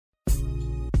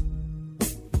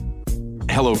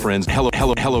Hello, friends.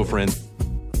 Hello, friends.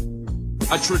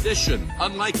 A tradition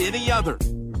unlike any other.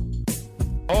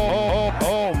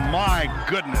 Oh, my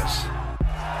goodness.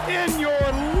 In your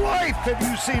life, have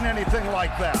you seen anything like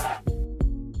that?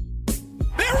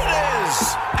 There it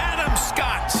is! Adam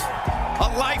Scott,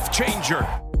 a life changer.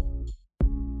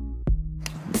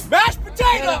 Mashed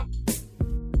potato!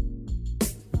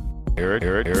 Here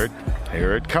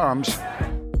it comes.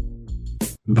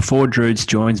 Before Drudes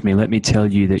joins me, let me tell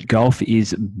you that golf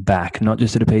is back, not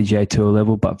just at a PGA Tour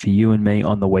level, but for you and me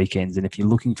on the weekends. And if you're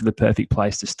looking for the perfect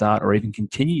place to start or even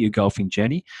continue your golfing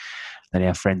journey, then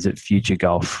our friends at Future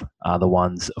Golf are the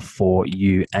ones for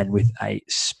you. And with a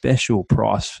special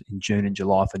price in June and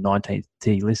July for 19th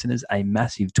Tee listeners, a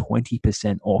massive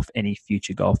 20% off any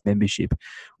Future Golf membership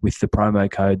with the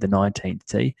promo code the 19th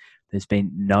Tee. There's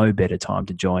been no better time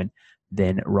to join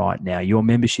than right now. Your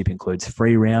membership includes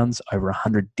free rounds, over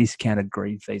 100 discounted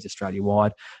green fees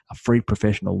Australia-wide, a free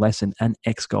professional lesson, an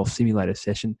ex-golf simulator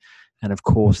session, and of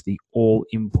course, the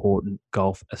all-important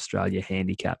Golf Australia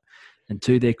handicap. And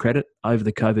to their credit, over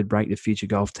the COVID break, the Future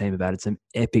Golf team have added some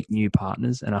epic new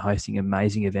partners and are hosting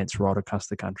amazing events right across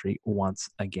the country once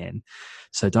again.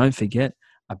 So don't forget,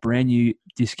 a brand new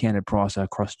discounted price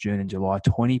across June and July,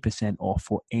 20% off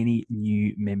for any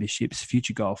new memberships.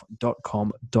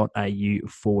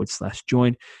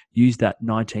 futuregolf.com.au/join. Use that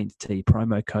 19th Tee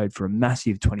promo code for a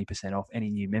massive 20% off any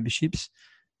new memberships.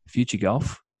 Future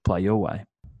Golf, play your way.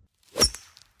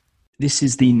 This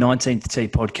is the 19th Tee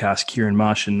podcast. Kieran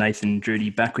Marsh and Nathan Drudy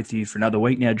back with you for another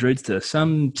week. Now, Drudes, to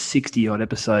some 60-odd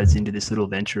episodes into this little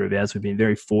venture of ours, we've been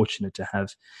very fortunate to have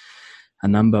a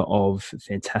number of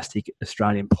fantastic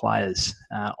Australian players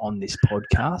on this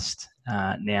podcast.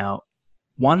 Now,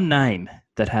 one name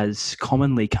that has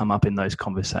commonly come up in those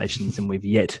conversations and we've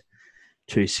yet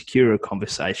to secure a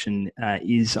conversation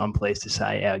is, I'm pleased to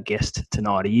say, our guest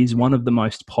tonight. He is one of the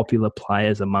most popular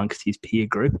players amongst his peer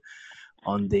group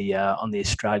on the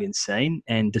Australian scene.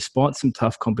 And despite some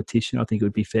tough competition, I think it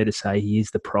would be fair to say he is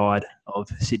the pride of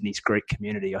Sydney's Greek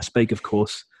community. I speak, of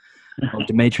course, of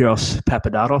Dimi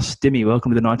Papadatos. Dimi,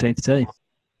 welcome to the 19th Tee.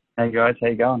 Hey guys, how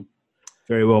you going?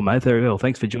 Very well, mate. Very well.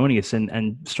 Thanks for joining us.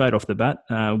 And straight off the bat,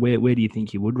 where do you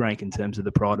think you would rank in terms of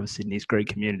the pride of Sydney's Greek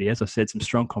community? As I said, some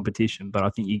strong competition, but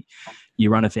I think you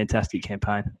run a fantastic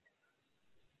campaign.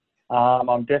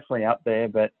 I'm definitely up there,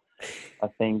 but I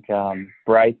think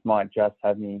Braith might just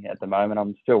have me at the moment.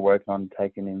 I'm still working on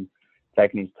taking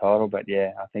his title, but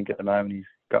yeah, I think at the moment he's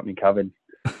got me covered.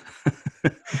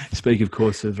 Speak, of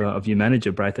course, of your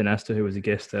manager, Braith Anasta, who was a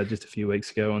guest just a few weeks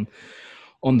ago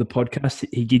on the podcast.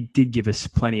 He did give us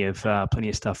plenty of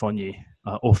stuff on you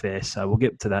off air, so we'll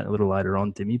get to that a little later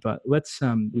on, Dimi. But let's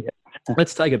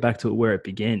take it back to where it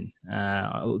began.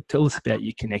 Tell us about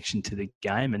your connection to the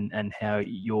game and how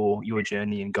your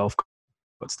journey in golf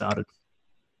got started.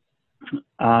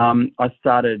 I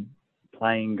started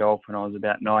playing golf when I was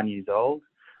about 9 years old.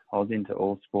 I was into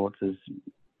all sports, as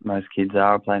most kids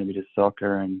are, playing a bit of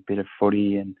soccer and a bit of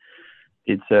footy and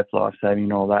did surf lifesaving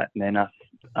and all that. And then I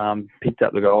picked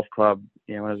up the golf club,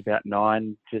 when I was about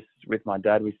 9, just with my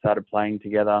dad. We started playing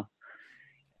together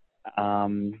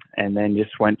and then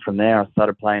just went from there. I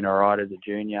started playing all right as a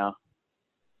junior.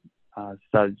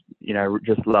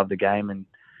 Just loved the game and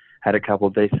had a couple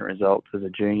of decent results as a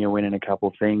junior, winning a couple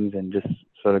of things, and just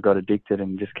sort of got addicted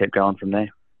and just kept going from there.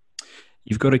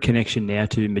 You've got a connection now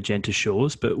to Magenta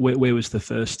Shores, but where was the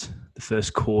first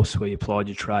course where you applied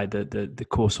your trade, the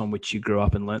course on which you grew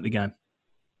up and learnt the game?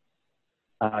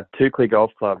 Tukley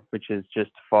Golf Club, which is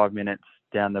just 5 minutes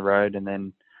down the road, and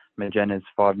then Magenta's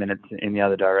 5 minutes in the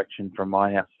other direction from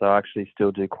my house. So I actually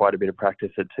still do quite a bit of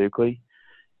practice at Tukley,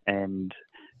 and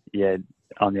yeah,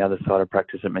 on the other side I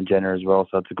practice at Magenta as well,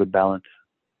 so it's a good balance.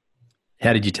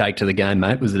 How did you take to the game,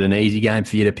 mate? Was it an easy game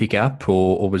for you to pick up,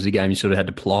 or was it a game you sort of had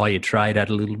to ply your trade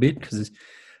at a little bit? Because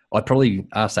I'd probably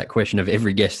ask that question of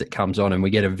every guest that comes on, and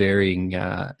we get a varying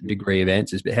degree of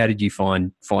answers. But how did you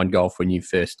find golf when you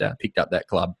first picked up that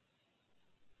club?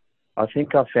 I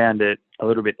think I found it a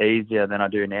little bit easier than I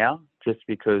do now, just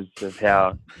because of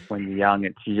how, when you're young,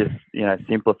 you just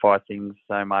simplify things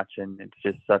so much, and it's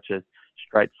just such a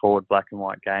straightforward black and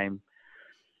white game.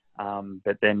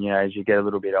 But then, as you get a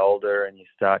little bit older and you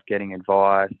start getting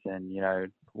advice and,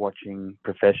 watching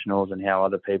professionals and how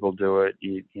other people do it,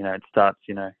 it starts,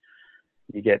 you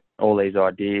get all these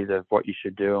ideas of what you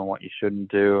should do and what you shouldn't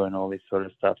do and all this sort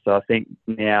of stuff. So I think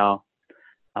now,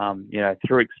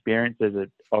 through experiences,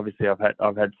 obviously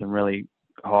I've had some really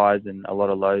highs and a lot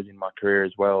of lows in my career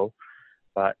as well.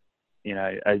 But,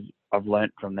 as I've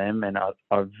learnt from them, and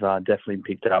I've definitely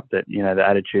picked it up that, the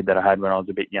attitude that I had when I was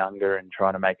a bit younger and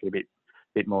trying to make it a bit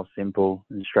bit more simple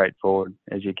and straightforward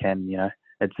as you can.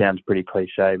 It sounds pretty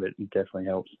cliche, but it definitely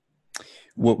helps.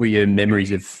 What were your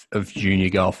memories of junior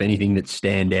golf? Anything that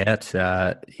stand out,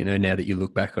 now that you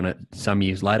look back on it some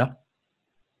years later?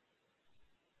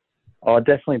 Oh,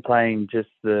 definitely playing just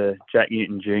the Jack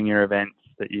Newton Junior events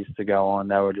that used to go on.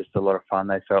 They were just a lot of fun.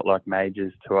 They felt like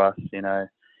majors to us,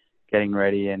 getting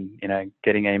ready and,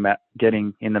 getting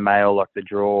in the mail, like the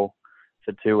draw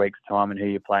for 2 weeks' time and who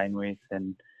you're playing with.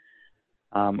 And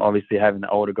obviously having the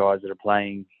older guys that are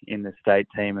playing in the state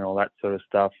team and all that sort of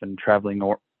stuff, and traveling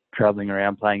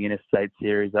around playing interstate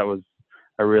series. That was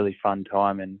a really fun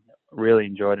time and really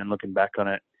enjoyed it. And looking back on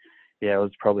it, yeah, it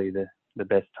was probably the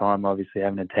best time. Obviously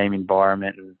having a team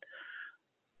environment and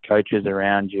coaches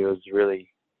around you is really,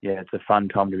 it's a fun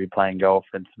time to be playing golf.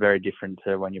 It's very different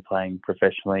to when you're playing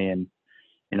professionally and,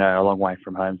 a long way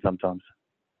from home sometimes.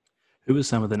 Who are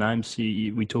some of the names?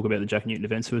 We talk about the Jack Newton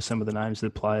events. Who are some of the names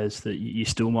of the players that you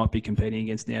still might be competing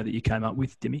against now that you came up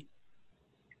with, Dimi?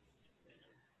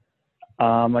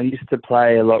 I used to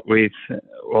play a lot with,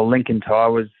 Lincoln Ty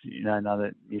was,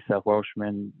 another New South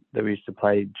Welshman that we used to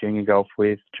play junior golf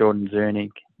with, Jordan Zernick,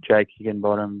 Jake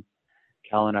Higginbottom,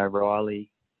 Cullen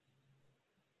O'Reilly.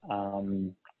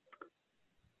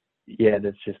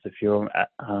 There's just a few.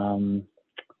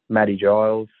 Matty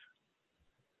Giles,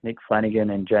 Nick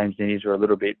Flanagan and James Ninnies were a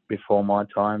little bit before my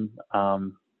time,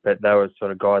 but they were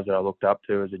sort of guys that I looked up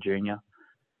to as a junior.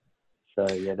 So,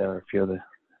 there were a few of the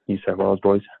New South Wales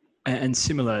boys. And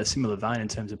similar vein in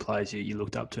terms of players you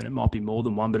looked up to, and it might be more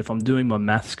than one, but if I'm doing my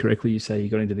maths correctly, you say you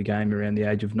got into the game around the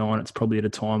age of 9. It's probably at a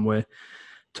time where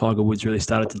Tiger Woods really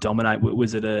started to dominate.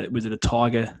 Was it a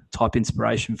Tiger type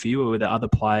inspiration for you, or were there other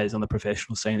players on the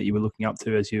professional scene that you were looking up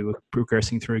to as you were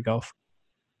progressing through golf?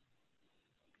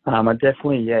 I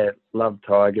definitely, loved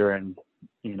Tiger, and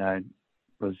he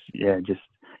was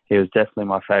definitely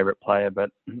my favourite player.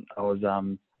 But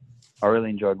I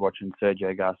really enjoyed watching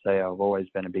Sergio Garcia. I've always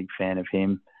been a big fan of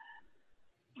him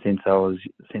since I was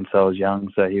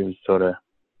young. So he was sort of,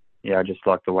 I just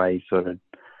liked the way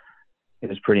it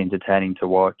was pretty entertaining to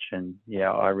watch, and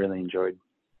I really enjoyed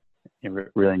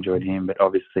him. But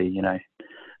obviously,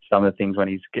 some of the things when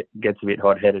he gets a bit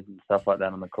hot-headed and stuff like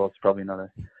that on the course, probably not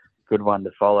a good one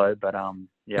to follow. But I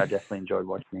definitely enjoyed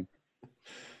watching him.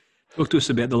 Talk to us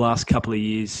about the last couple of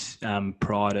years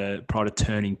prior to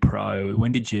turning pro.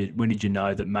 When did you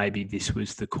know that maybe this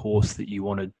was the course that you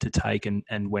wanted to take,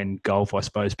 and when golf, I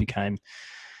suppose, became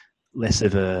less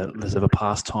of a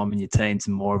pastime in your teens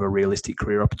and more of a realistic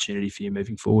career opportunity for you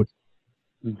moving forward?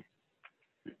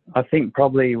 I think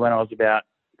probably when I was about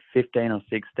 15 or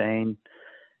 16,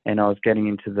 and I was getting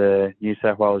into the New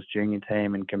South Wales junior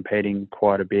team and competing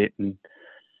quite a bit and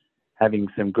having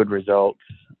some good results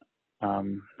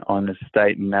on the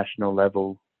state and national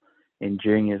level in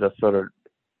juniors. I sort of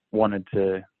wanted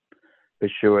to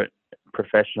pursue it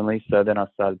professionally. So then I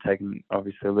started taking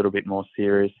obviously a little bit more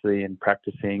seriously and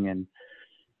practicing and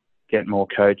get more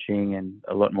coaching and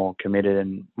a lot more committed.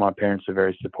 And my parents were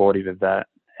very supportive of that.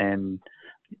 And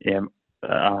they,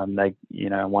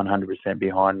 100%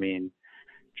 behind me in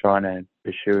trying to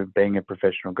pursue being a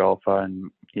professional golfer. And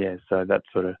so that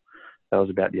was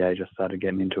about the age I started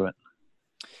getting into it.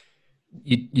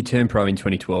 You turned pro in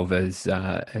 2012,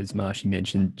 as Marshy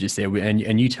mentioned just there,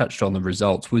 and you touched on the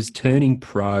results. Was turning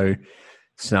pro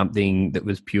something that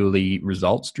was purely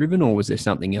results driven, or was there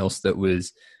something else that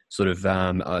was sort of,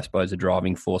 I suppose, a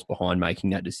driving force behind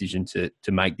making that decision to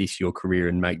make this your career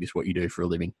and make this what you do for a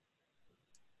living?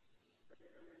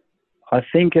 I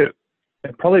think it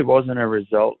probably wasn't a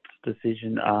results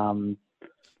decision.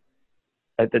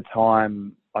 At the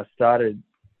time, I started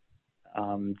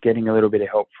getting a little bit of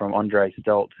help from Andre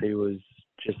Stoltz. He was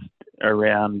just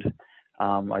around.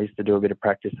 I used to do a bit of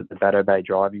practice at the Batto Bay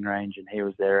driving range, and he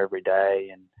was there every day,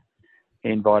 and he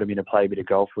invited me to play a bit of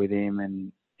golf with him,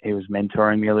 and he was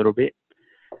mentoring me a little bit.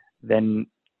 Then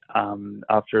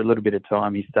after a little bit of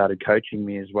time, he started coaching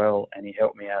me as well, and he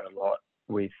helped me out a lot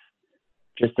with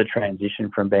just the transition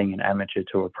from being an amateur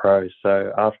to a pro.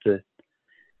 So after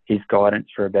his guidance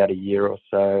for about a year or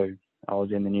so, I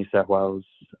was in the New South Wales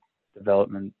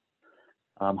development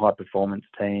high performance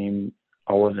team.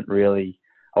 I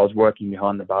was working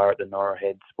behind the bar at the Norah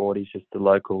Head Sporties, just the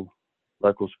local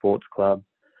sports club,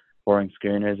 boring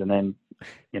schooners, and then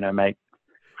make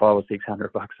 $500 or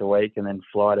 $600 a week, and then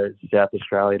fly to South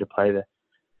Australia to play the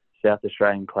South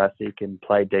Australian Classic and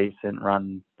play decent,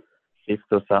 run fifth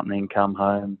or something, come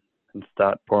home and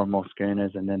start pouring more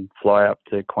schooners, and then fly up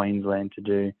to Queensland to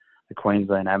do the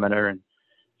Queensland Amateur, and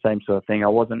same sort of thing. I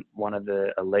wasn't one of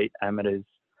the elite amateurs.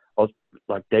 I was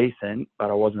like decent, but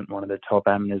I wasn't one of the top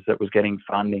amateurs that was getting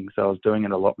funding. So I was doing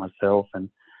it a lot myself, and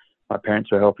my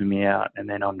parents were helping me out. And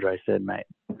then Andre said, mate,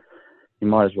 you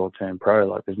might as well turn pro.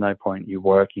 Like, there's no point you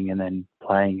working and then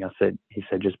playing. He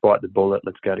said, just bite the bullet.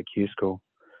 Let's go to Q school.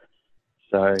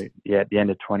 So yeah, at the end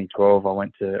of 2012, I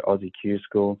went to Aussie Q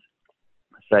school,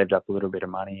 saved up a little bit of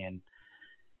money, and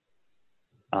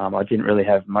I didn't really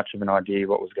have much of an idea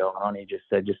what was going on. He just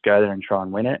said, just go there and try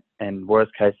and win it. And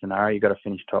worst case scenario, you got to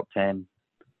finish top 10.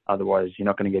 Otherwise, you're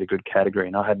not going to get a good category.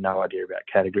 And I had no idea about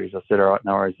categories. I said, all right,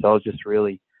 no worries. So I was just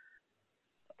really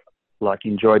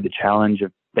enjoyed the challenge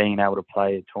of being able to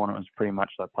play a tournament. It was pretty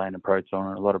much like playing a pro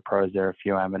tournament. A lot of pros there, a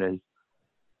few amateurs.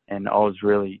 And I was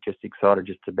really just excited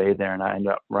just to be there. And I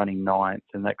ended up running ninth,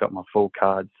 and that got my full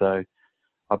card. So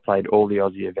I played all the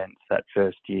Aussie events that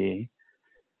first year.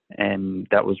 And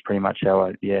that was pretty much how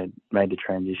I made the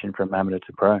transition from amateur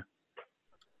to pro.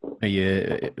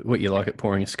 What you like at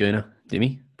pouring a schooner,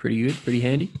 Dimi? Pretty good, pretty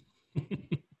handy?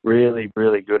 Really,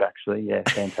 really good, actually. Yeah,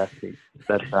 fantastic.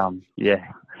 That's, it's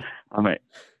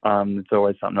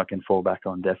always something I can fall back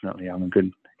on, definitely.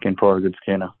 Can pour a good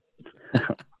schooner.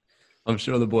 I'm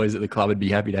sure the boys at the club would be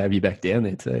happy to have you back down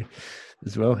there too,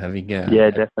 as well.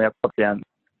 Yeah, definitely. I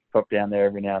pop down there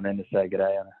every now and then to say good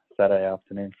day on a Saturday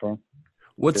afternoon for them.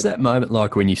 What's that moment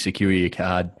like when you secure your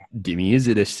card, Dimi? Is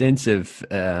it a sense of,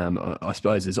 I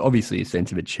suppose there's obviously a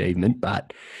sense of achievement,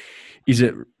 but is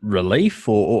it relief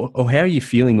or how are you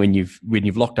feeling when you've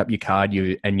locked up your card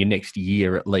and your next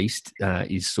year at least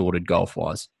is sorted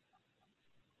golf-wise?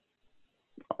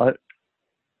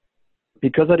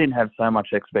 Because I didn't have so much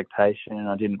expectation and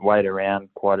I didn't wait around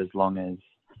quite as long as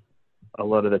a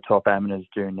lot of the top amateurs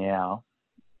do now.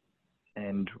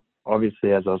 And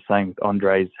obviously, as I was saying, with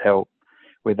Andre's help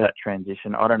with that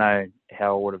transition, I don't know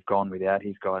how I would have gone without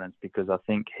his guidance, because I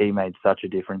think he made such a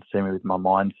difference to me with my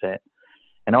mindset.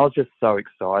 And I was just so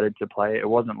excited to play. It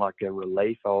wasn't like a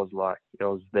relief. I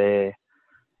was there.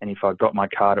 And if I got my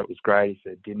card, it was great.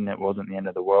 If it didn't, it wasn't the end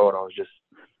of the world.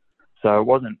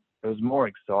 It was more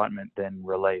excitement than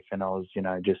relief. And I was,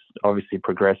 just obviously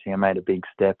progressing. I made a big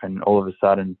step, and all of a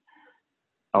sudden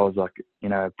I was like,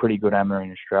 a pretty good amateur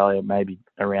in Australia, maybe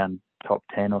around top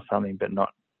 10 or something, but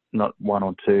not one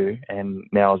or two. And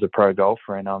now I was a pro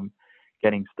golfer, and I'm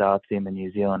getting starts in the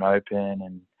New Zealand Open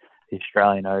and the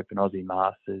Australian Open, Aussie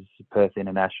Masters, Perth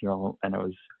International, and it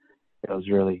was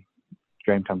really a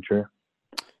dream come true.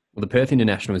 Well, the Perth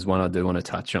International is one I do want to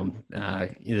touch on.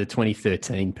 The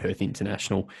 2013 Perth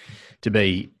International, to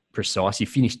be precise. You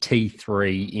finished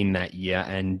T3 in that year,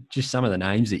 and just some of the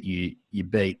names that you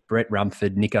beat: Brett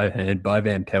Rumford, Nick O'Hearn, Bo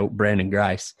Van Pelt, Brandon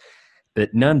Grace.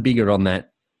 But none bigger on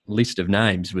that list of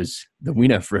names was the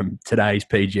winner from today's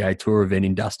PGA Tour event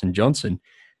in Dustin Johnson.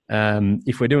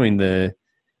 If we're doing the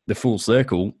full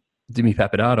circle, Dimi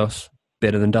Papadatos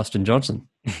better than Dustin Johnson.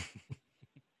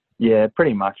 Yeah,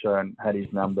 pretty much. I had his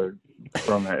number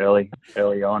from early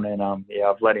on, and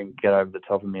I've let him get over the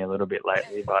top of me a little bit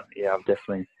lately, but yeah, I've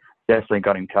definitely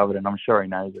got him covered, and I'm sure he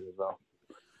knows it as well.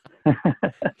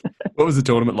 What was the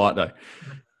tournament like, though?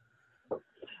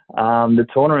 The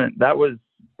tournament that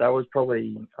was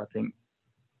probably, I think,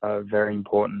 a very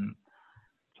important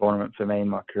tournament for me in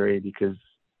my career, because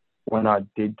when I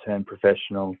did turn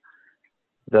professional,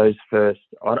 those first,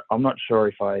 I'm not sure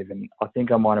if I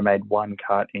think I might have made one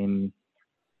cut in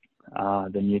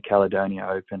the New Caledonia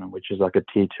Open, which is like a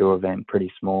tier 2 event,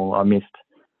 pretty small. I missed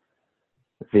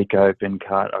the Vic Open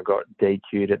cut. I got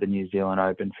DQ'd at the New Zealand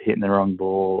Open for hitting the wrong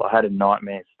ball. I had a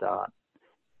nightmare start,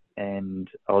 and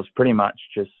I was pretty much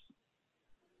just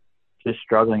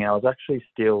struggling. I was actually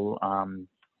still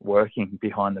working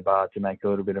behind the bar to make a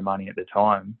little bit of money at the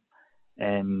time,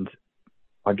 and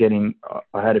I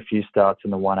had a few starts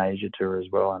in the One Asia Tour as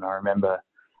well, and I remember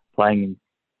playing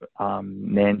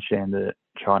Nanshan, the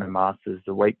China Masters,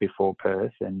 the week before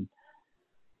Perth, and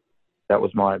that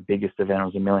was my biggest event. It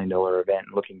was $1 million event.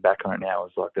 Looking back on it now,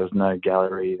 it was like there was no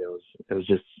gallery. It was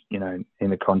just, in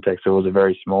the context, it was a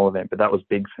very small event, but that was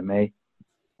big for me.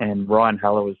 And Ryan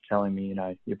Haller was telling me,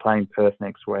 you're playing Perth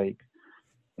next week.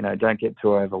 Don't get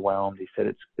too overwhelmed. He said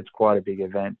it's quite a big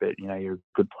event, but you're a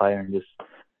good player and just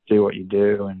do what you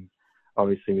do. And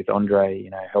obviously with Andre,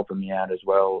 helping me out as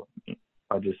well,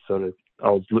 I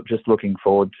was just looking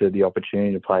forward to the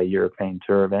opportunity to play a European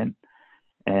Tour event,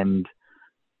 and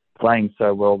playing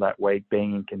so well that week,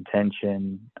 being in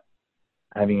contention,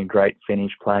 having a great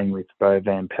finish, playing with Bo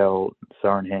Van Pelt,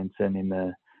 Soren Hansen in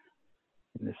the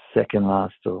second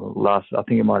last, I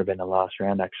think it might have been the last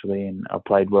round actually, and I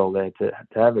played well there. To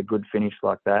have a good finish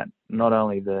like that, not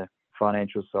only the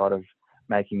financial side of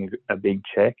making a big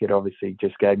check, it obviously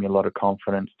just gave me a lot of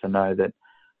confidence to know that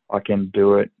I can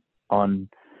do it on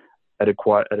at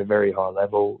a very high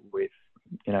level with,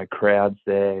 crowds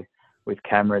there, with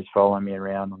cameras following me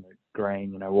around on the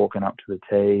green, walking up to the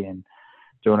tee and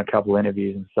doing a couple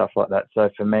interviews and stuff like that. So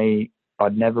for me,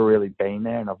 I'd never really been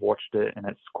there, and I've watched it, and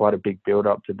it's quite a big build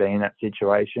up to be in that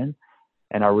situation.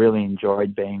 And I really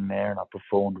enjoyed being there, and I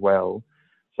performed well.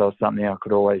 So it was something I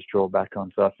could always draw back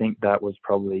on. So I think that was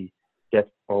probably,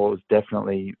 was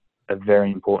definitely a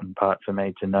very important part for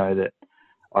me to know that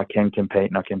I can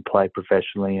compete and I can play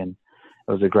professionally, and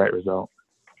it was a great result.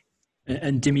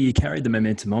 And Dimi, you carried the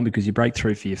momentum on because you break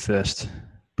through for your first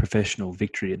professional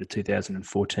victory at the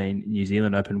 2014 New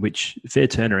Zealand Open, which fair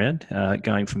turnaround,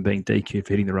 going from being DQ'd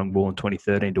for hitting the wrong ball in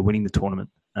 2013 to winning the tournament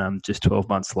just 12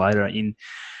 months later in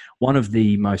one of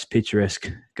the most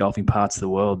picturesque golfing parts of the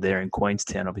world there in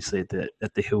Queenstown, obviously at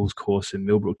the Hills course in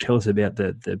Millbrook. Tell us about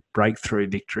the breakthrough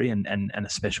victory and a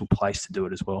special place to do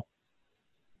it as well.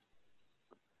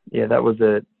 Yeah, that was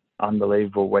an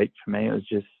unbelievable week for me. It was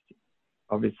just,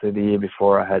 obviously the year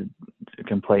before I had a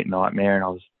complete nightmare and I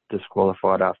was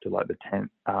disqualified after like the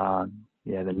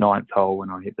 9th hole when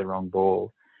I hit the wrong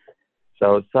ball.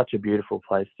 So it was such a beautiful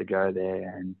place to go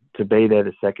there, and to be there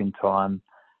the second time,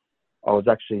 I was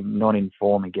actually not in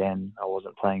form again. I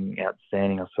wasn't playing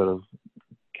outstanding. I sort of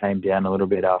came down a little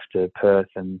bit after Perth,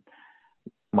 and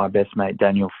my best mate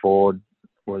Daniel Ford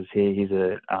was here.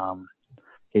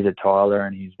 He's a tiler,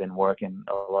 and he's been working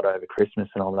a lot over Christmas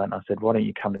and all that. And I said, why don't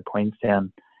you come to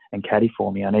Queenstown and caddy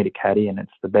for me? I need a caddy, and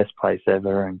it's the best place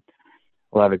ever, and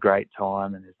we'll have a great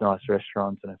time, and there's nice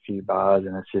restaurants and a few bars,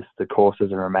 and it's just, the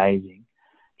courses are amazing.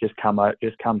 Just come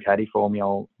caddy for me.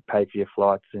 I'll pay for your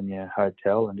flights and your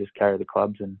hotel, and just carry the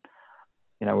clubs, and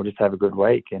we'll just have a good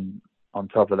week. And on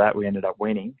top of that, we ended up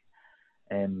winning,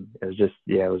 and it was just,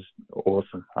 it was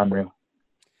awesome, unreal.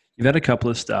 You've had a couple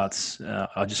of starts.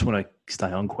 I just want to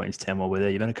stay on Queenstown while we're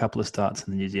there. You've had a couple of starts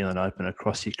in the New Zealand Open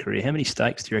across your career. How many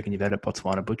stakes do you reckon you've had at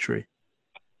Botswana Butchery?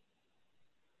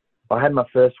 I had my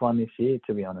first one this year,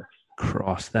 to be honest.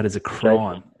 Christ, that is a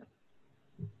crime.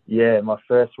 Yeah, my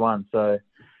first one. So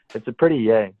it's a pretty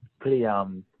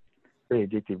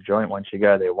addictive joint once you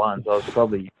go there once. I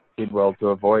probably did well to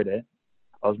avoid it.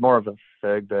 I was more of a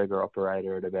Fergburger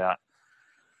operator at about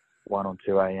 1 or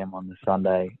 2 a.m. on the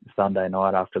Sunday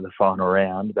night after the final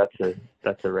round.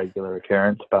 That's a regular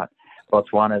occurrence. But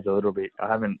Botswana's a little bit. I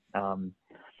haven't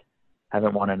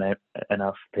won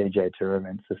enough PGA Tour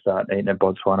events to start eating at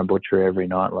Botswana Butchery every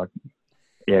night.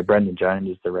 Brendan Jones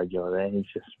is the regular there. He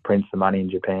just prints the money in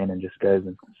Japan and just goes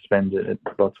and spends it at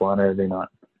Botswana every night.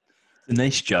 It's a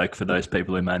nice joke for those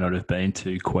people who may not have been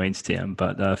to Queenstown,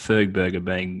 but Fergburger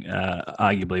being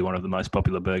arguably one of the most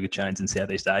popular burger chains in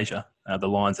Southeast Asia. The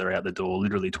lines are out the door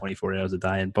literally 24 hours a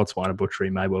day, and Botswana Butchery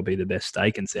may well be the best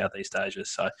steak in Southeast Asia.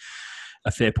 So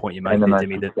a fair point you make there,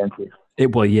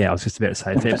 Dimi. I was just about to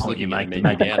say, a fair point you make.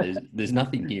 There's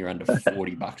nothing here under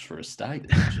 $40 for a steak.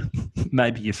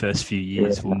 Maybe your first few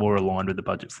years were more aligned with the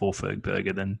budget for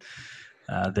Fergburger than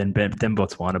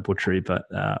Botswana Butchery, but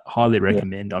highly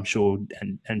recommend. I'm sure,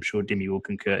 and I'm sure Dimi will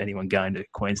concur. Anyone going to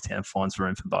Queenstown finds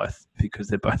room for both because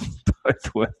they're both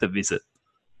worth the visit.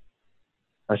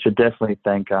 I should definitely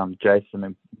thank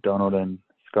Jason McDonald and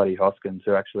Scotty Hoskins,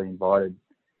 who actually invited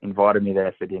me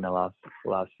there for dinner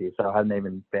last year. So I hadn't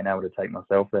even been able to take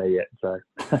myself there yet. So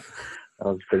that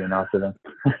was pretty nice of them.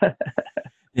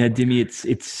 Now, Dimi,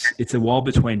 it's a while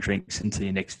between drinks until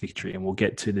your next victory, and we'll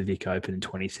get to the Vic Open in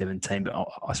 2017. But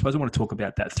I suppose I want to talk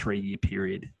about that 3-year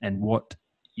period and what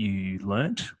you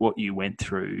learnt, what you went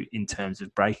through in terms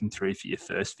of breaking through for your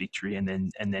first victory, and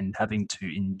then having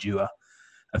to endure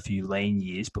a few lean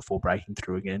years before breaking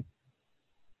through again.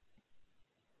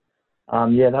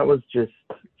 That was just,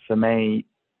 for me,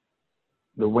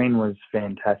 the win was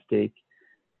fantastic.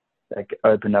 That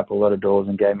opened up a lot of doors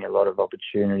and gave me a lot of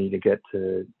opportunity to get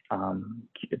to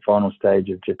the final stage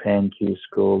of Japan Q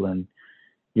School and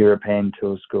European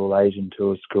Tour School, Asian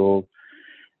Tour School.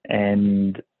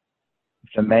 And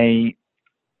for me,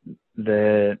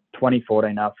 the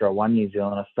 2014, after I won New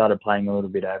Zealand, I started playing a little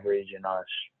bit average, and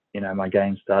my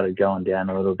game started going down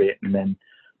a little bit. And then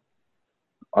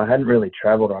I hadn't really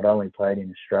travelled. I'd only played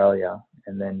in Australia.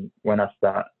 And then when I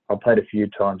played a few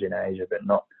times in Asia, but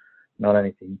not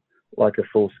anything like a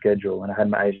full schedule. And I had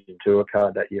my Asian Tour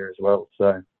card that year as well.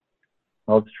 So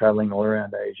I was travelling all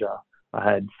around Asia. I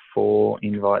had 4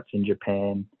 invites in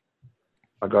Japan.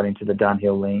 I got into the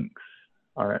Dunhill Links,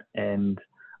 and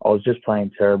I was just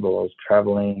playing terrible. I was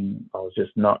travelling. I was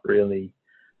just not really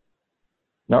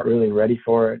ready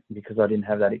for it because I didn't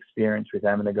have that experience with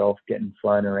amateur golf, getting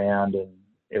flown around. And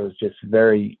it was just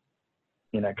very,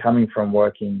 coming from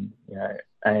working,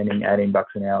 earning $18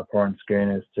 an hour pouring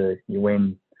schooners to you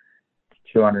win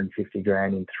 250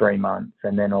 grand in 3 months,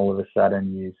 and then all of a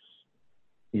sudden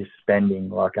you're spending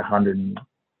like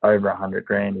over 100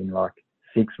 grand in like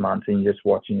 6 months, and you're just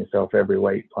watching yourself every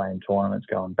week playing tournaments,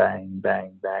 going bang,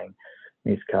 bang, bang,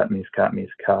 miscut, miscut,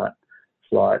 miscut,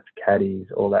 flights, caddies,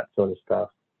 all that sort of stuff.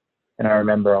 And I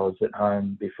remember I was at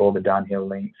home before the Dunhill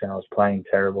Links, and I was playing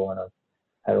terrible, and I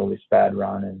had all this bad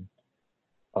run, and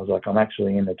I was like, I'm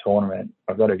actually in the tournament.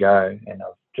 I've got to go, and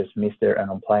I've just missed it,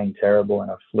 and I'm playing terrible, and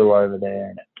I flew over there,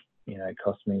 and it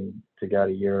cost me to go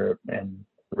to Europe and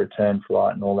return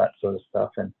flight and all that sort of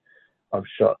stuff. And I've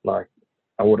shot like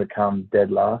I would have come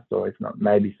dead last, or if not,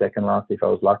 maybe second last if I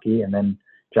was lucky, and then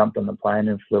jumped on the plane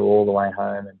and flew all the way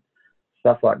home and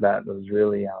stuff like that. It was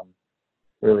really,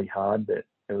 really hard, but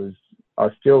I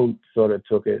still sort of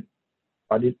took it.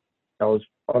 I was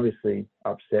obviously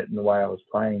upset in the way I was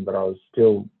playing, but I was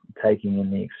still taking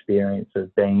in the experience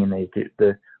of being in these,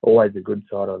 always the good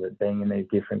side of it, being in these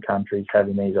different countries,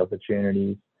 having these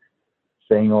opportunities,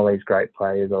 seeing all these great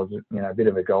players. I was, a bit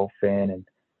of a golf fan, and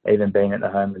even being at the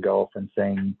home of golf and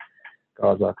seeing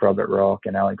guys like Robert Rock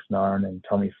and Alex Noren and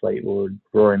Tommy Fleetwood,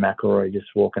 Rory McIlroy just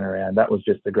walking around. That was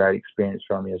just a great experience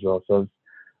for me as well. So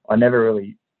I never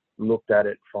really looked at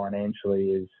it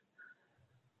financially as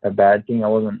a bad thing. I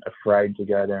wasn't afraid to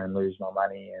go there and lose my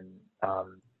money, and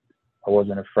I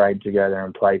wasn't afraid to go there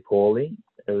and play poorly.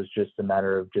 It was just a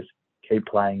matter of just keep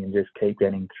playing and just keep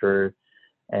getting through.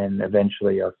 And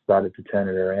eventually I started to turn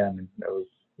it around, and it was,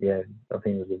 I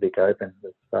think it was the Vic Open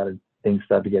that things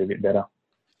started to get a bit better.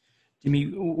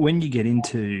 Dimi, when you get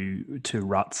into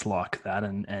ruts like that,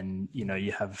 and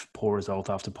you have poor result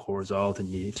after poor result, and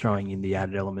you're throwing in the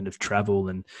added element of travel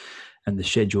and the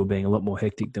schedule being a lot more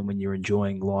hectic than when you're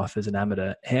enjoying life as an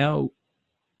amateur,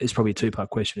 it's probably a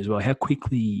two-part question as well. How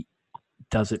quickly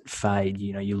does it fade?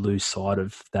 You lose sight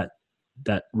of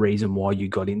that reason why you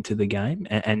got into the game,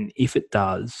 and if it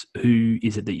does, who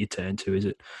is it that you turn to?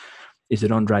 Is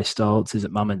it Andre Stoltz? Is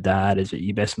it mum and dad? Is it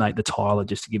your best mate, the Tyler,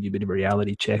 just to give you a bit of a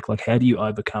reality check? Like, how do you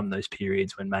overcome those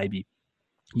periods when maybe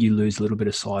you lose a little bit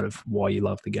of sight of why you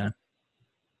love the game?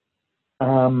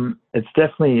 It's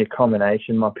definitely a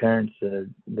combination. My parents,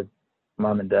 the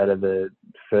mum and dad, are the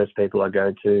first people I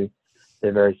go to.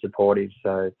 They're very supportive,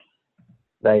 so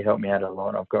they help me out a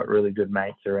lot. I've got really good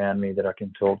mates around me that I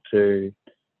can talk to.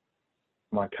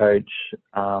 My coach,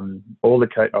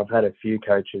 I've had a few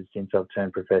coaches since I've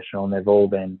turned professional, and they've all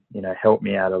been, helped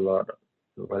me out a lot.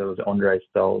 Whether it was Andre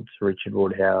Stoltz, Richard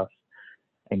Woodhouse,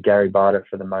 and Gary Barter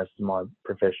for the most of my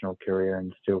professional career,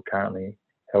 and still currently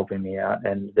helping me out.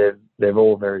 And they're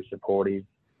all very supportive.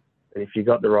 But if you've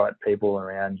got the right people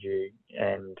around you,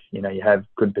 and you have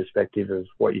good perspective of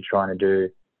what you're trying to do,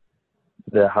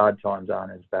 the hard times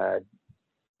aren't as bad,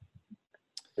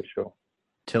 for sure.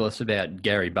 Tell us about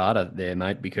Gary Barter there,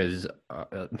 mate, because,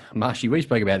 Marshy, we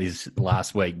spoke about this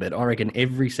last week, but I reckon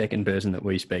every second person that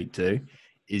we speak to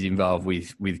is involved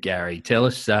with Gary. Tell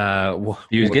us...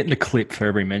 he was getting a clip for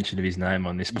every mention of his name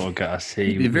on this podcast.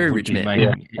 He's a very rich man.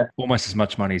 Making almost as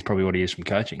much money as probably what he is from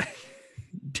coaching.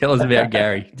 Tell us about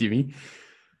Gary, Dimi.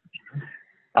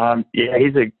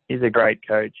 He's a great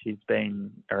coach. He's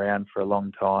been around for a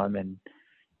long time, and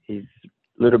he's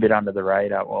a little bit under the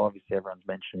radar. Well, obviously everyone's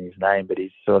mentioning his name, but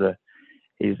he's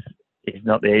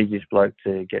not the easiest bloke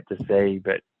to get to see,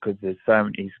 but because there's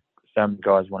some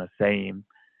guys want to see him,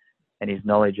 and his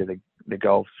knowledge of the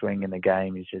golf swing and the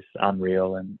game is just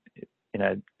unreal. And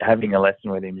having a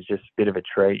lesson with him is just a bit of a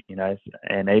treat,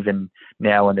 And even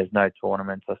now, when there's no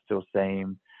tournaments, I still see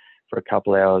him for a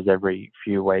couple of hours every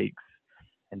few weeks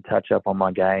and touch up on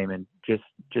my game, and just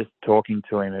talking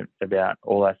to him about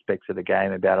all aspects of the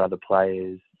game, about other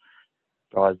players,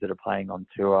 guys that are playing on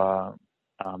tour,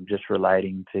 just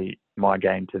relating to my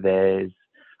game to theirs,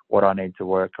 what I need to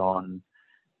work on,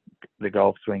 the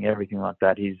golf swing, everything like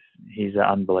that. He's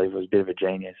unbelievable. He's a bit of a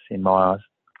genius in my eyes.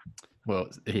 Well,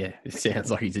 yeah, it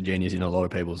sounds like he's a genius in a lot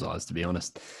of people's eyes, to be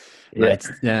honest. Yeah.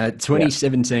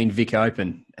 2017 Vic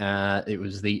Open. It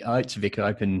was the Oates Vic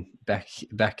Open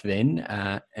back then,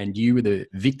 and you were the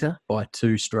victor by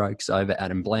 2 strokes over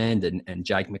Adam Bland and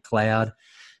Jake McLeod.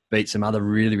 Beat some other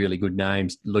really, really good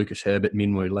names, Lucas Herbert,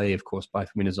 Minwoo Lee, of course, both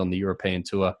winners on the European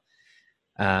Tour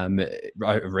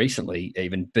recently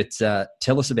even. But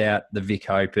tell us about the Vic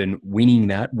Open, winning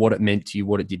that, what it meant to you,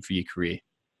 what it did for your career.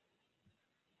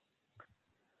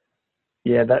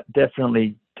 Yeah, that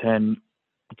definitely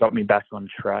got me back on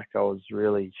track. I was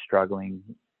really struggling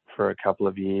for a couple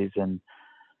of years, and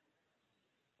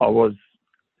I was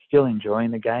still enjoying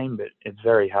the game, but it's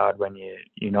very hard when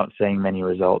you're not seeing many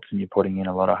results and you're putting in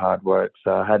a lot of hard work.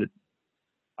 So I had,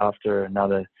 after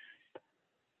another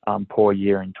poor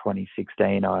year in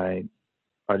 2016, I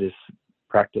just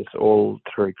practice all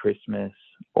through Christmas,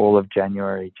 all of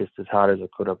January, just as hard as I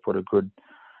could. I put a good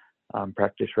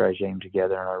practice regime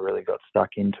together, and I really got stuck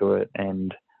into it.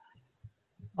 And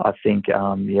I think,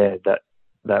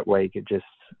 that week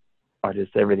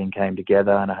everything came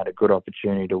together, and I had a good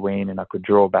opportunity to win, and I could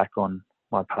draw back on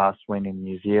my past win in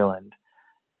New Zealand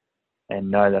and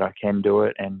know that I can do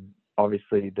it. And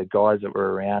obviously the guys that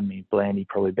were around me, Blandy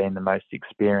probably being the most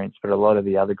experienced, but a lot of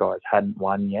the other guys hadn't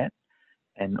won yet.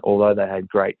 And although they had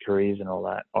great careers and all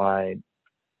that,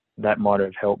 that might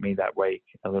have helped me that week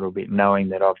a little bit, knowing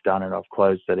that I've done it, I've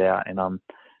closed it out, and I'm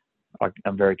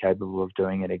very capable of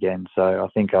doing it again. So I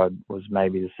think I was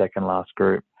maybe the second last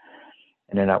group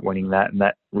and ended up winning that. And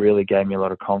that really gave me a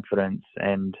lot of confidence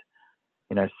and,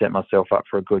 set myself up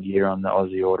for a good year on the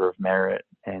Aussie Order of Merit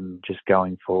and just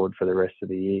going forward for the rest of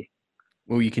the year.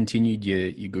 Well, you continued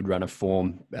your good run of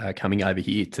form coming over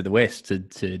here to the West,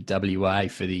 to WA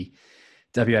for the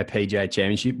WAPJ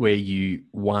Championship, where you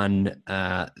won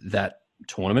that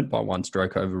tournament by one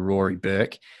stroke over Rory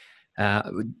Burke.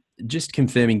 Just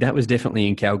confirming, that was definitely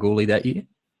in Kalgoorlie that year?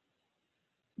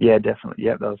 Yeah, definitely.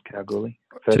 Yep, that was Kalgoorlie.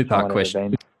 Two-part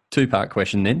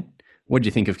question then. What did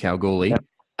you think of Kalgoorlie? Yep.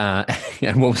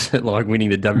 And what was it like winning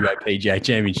the WAPJ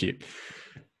Championship?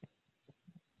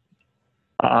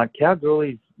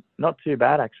 Kalgoorlie's not too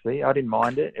bad, actually. I didn't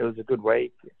mind it. It was a good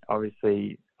week.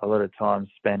 Obviously, a lot of time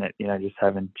spent at, just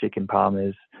having chicken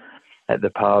parmas at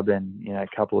the pub and, a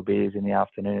couple of beers in the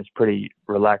afternoon. It's a pretty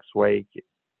relaxed week.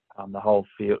 The whole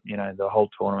field, the whole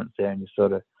tournament's there, and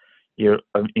you're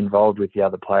involved with the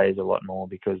other players a lot more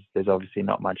because there's obviously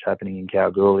not much happening in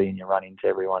Kalgoorlie, and you run into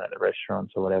everyone at the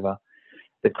restaurants or whatever.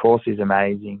 The course is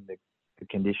amazing. The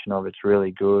condition of it's really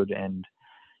good, and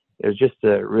it was just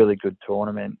a really good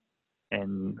tournament.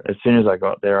 And as soon as I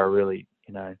got there, I really,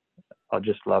 I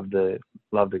just loved the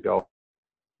golf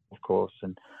course.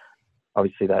 And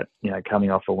obviously that, coming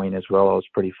off a win as well, I was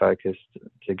pretty focused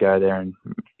to go there and,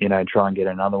 try and get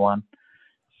another one.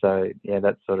 So yeah,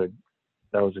 that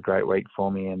was a great week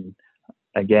for me. And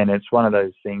again, it's one of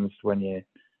those things when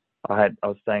I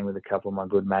was staying with a couple of my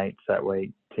good mates that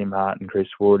week, Tim Hart and Chris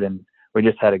Wood, and we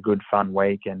just had a good fun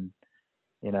week. And,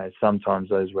 sometimes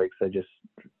those weeks they just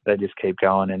keep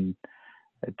going, and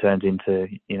it turns into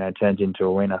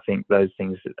a win. I think those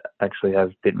things actually have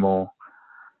a bit more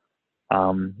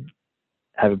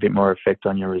effect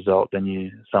on your result than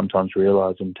you sometimes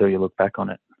realise until you look back on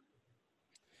it.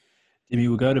 Dimi,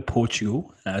 we'll go to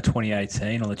Portugal,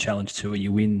 2018 on the Challenge Tour.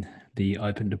 You win the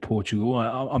Open de Portugal.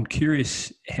 I'm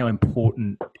curious how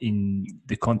important in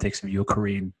the context of your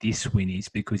career this win is,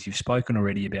 because you've spoken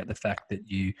already about the fact that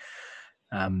you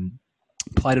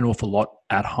played an awful lot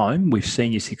at home. We've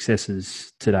seen your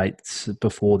successes to date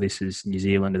before this is New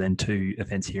Zealand and then 2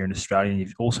 events here in Australia. And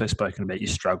you've also spoken about your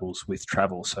struggles with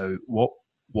travel. So what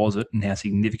was it and how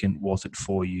significant was it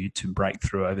for you to break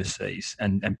through overseas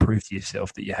and prove to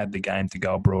yourself that you had the game to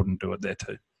go abroad and do it there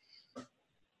too?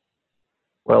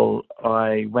 Well,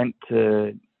 I went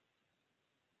to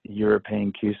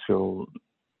European Q School.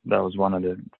 That was one of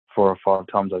the 4 or 5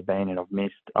 times I've been, and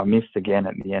I missed again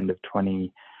at the end of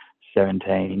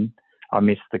 2017. I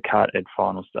missed the cut at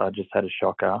finals. I just had a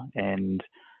shocker, and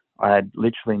I had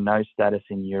literally no status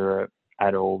in Europe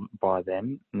at all by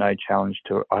then. No challenge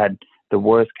tour. I had the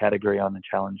worst category on the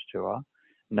challenge tour,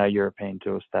 no European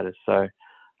tour status. So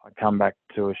I come back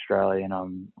to Australia and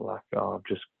I'm like, I've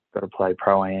just got to play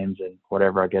pro-ams and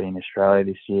whatever I get in Australia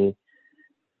this year.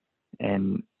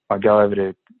 And I go over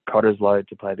to Cottesloe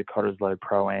to play the Cottesloe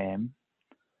Pro-Am.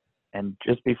 And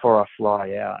just before I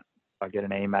fly out, I get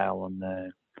an email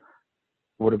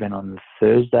would have been on the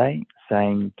Thursday,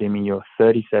 saying, Dimi, you're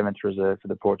 37th reserve for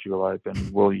the Portugal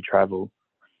Open. Will you travel?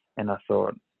 And I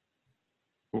thought,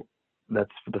 that's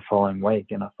for the following week.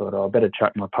 And I thought, I better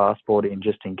chuck my passport in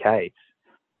just in case.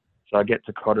 So I get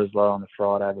to Cottesloe on the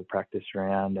Friday, have a practice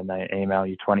round, and they email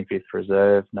you 25th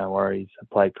reserve. No worries. I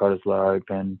played Cottesloe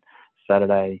Open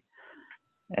Saturday,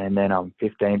 and then I'm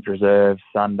 15th reserve.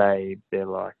 Sunday, they're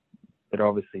like, it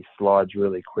obviously slides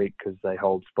really quick because they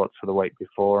hold spots for the week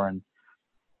before. And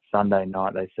Sunday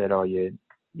night, they said, oh, you're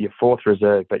 4th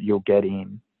reserve, but you'll get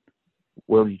in.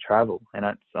 Will you travel? And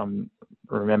I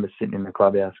remember sitting in the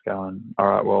clubhouse going, all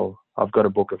right, well, I've got to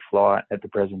book a flight at the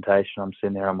presentation. I'm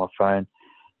sitting there on my phone,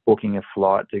 booking a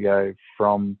flight to go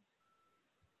from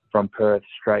Perth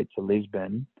straight to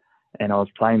Lisbon. And I was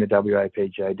playing the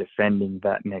WAPJ defending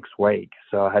that next week.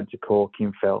 So I had to call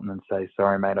Kim Felton and say,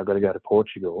 sorry, mate, I've got to go to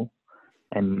Portugal.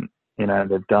 And,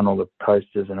 they've done all the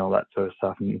posters and all that sort of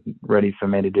stuff and ready for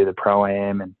me to do the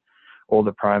Pro-Am and all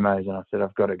the promos. And I said,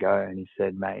 I've got to go. And he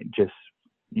said, mate,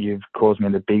 you've caused me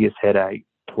the biggest headache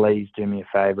please do me a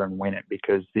favour and win it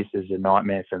because this is a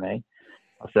nightmare for me.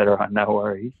 I said, all right, no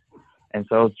worries. And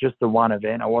so it was just the one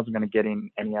event. I wasn't going to get in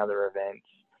any other events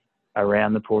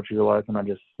around the Portugal Open. I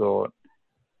just thought,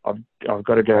 I've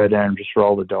got to go there and just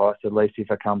roll the dice. At least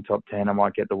if I come top 10, I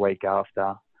might get the week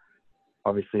after.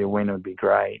 Obviously, a win would be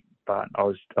great, but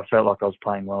I felt like I was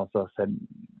playing well, so I said,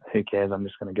 who cares? I'm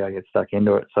just going to go get stuck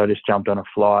into it. So I just jumped on a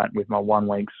flight with my 1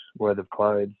 week's worth of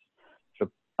clothes for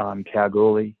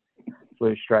Kalgoorlie,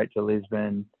 flew straight to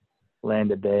Lisbon,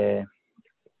 landed there,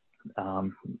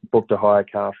 booked a hire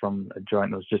car from a joint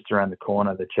that was just around the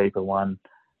corner, the cheaper one,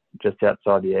 just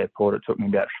outside the airport. It took me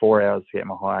about 4 hours to get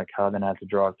my hire car. Then I had to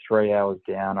drive 3 hours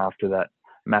down after that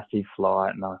massive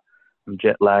flight, and I'm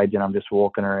jet lagged, and I'm just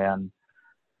walking around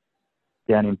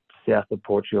down in south of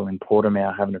Portugal in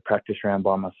Portimao having a practice round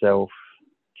by myself,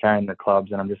 carrying the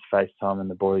clubs, and I'm just FaceTiming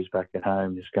the boys back at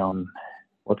home, just going,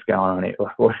 what's going on here?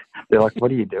 They're like,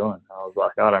 what are you doing? I was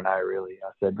like, I don't know really.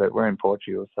 I said, but we're in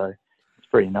Portugal, so it's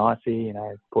pretty nice here, you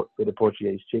know, bit of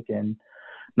Portuguese chicken,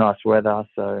 nice weather.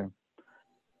 So,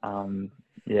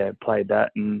 played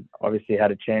that and obviously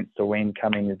had a chance to win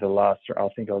coming into the last, I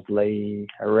think I was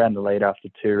around the lead after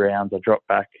 2 rounds. I dropped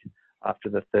back after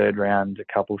the 3rd round,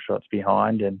 a couple shots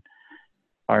behind. And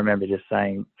I remember just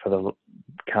saying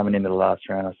coming into the last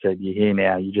round, I said, you're here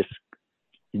now. You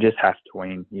just have to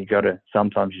win.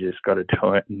 Sometimes you just got to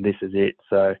do it. And this is it.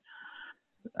 So,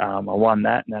 I won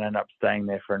that and then ended up staying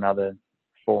there for another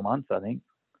 4 months, I think.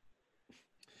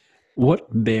 What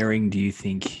bearing do you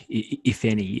think, if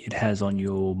any, it has on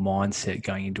your mindset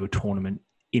going into a tournament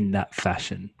in that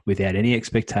fashion, without any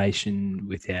expectation,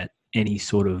 without any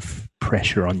sort of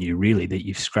pressure on you, really, that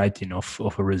you've scraped in off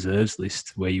a reserves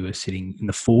list where you were sitting in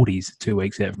the 40s 2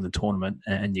 weeks out from the tournament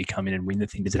and you come in and win the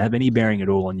thing? Does it have any bearing at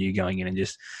all on you going in and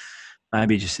it's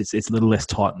a little less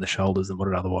tight in the shoulders than what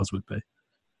it otherwise would be?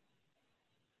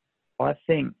 I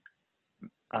think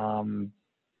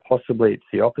possibly it's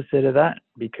the opposite of that,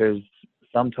 because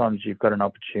sometimes you've got an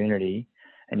opportunity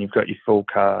and you've got your full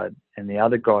card, and the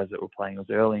other guys that were playing, it was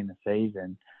early in the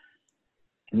season,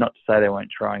 not to say they weren't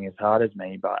trying as hard as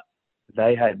me, but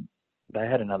they had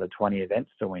another 20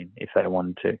 events to win if they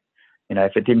wanted to. You know,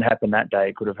 if it didn't happen that day,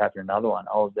 it could have happened another one.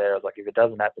 I was there. I was like, if it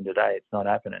doesn't happen today, it's not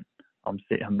happening.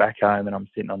 I'm back home and I'm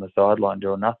sitting on the sideline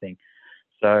doing nothing.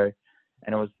 So,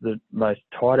 and it was the most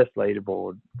tightest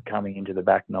leaderboard coming into the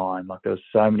back 9. Like, there was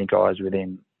so many guys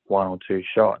within 1 or 2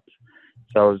 shots.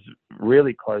 So I was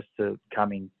really close to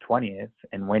coming 20th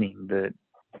and winning. The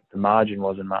margin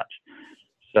wasn't much.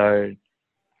 So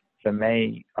for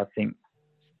me, I think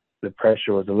the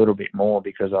pressure was a little bit more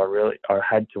because I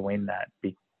had to win that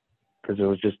because it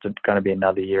was just going to be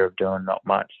another year of doing not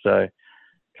much. So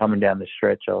coming down the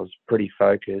stretch, I was pretty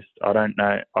focused. I don't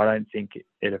think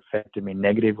it affected me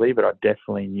negatively, but I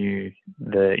definitely knew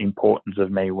the importance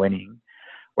of me winning.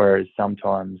 Whereas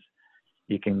sometimes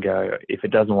you can go, if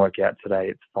it doesn't work out today,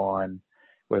 it's fine.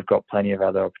 We've got plenty of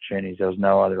other opportunities. There was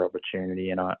no other opportunity,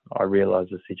 and I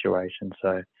realised the situation.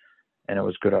 So, and it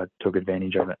was good. I took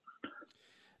advantage of it.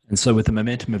 And so with the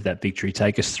momentum of that victory,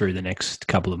 take us through the next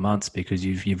couple of months, because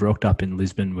you've rocked up in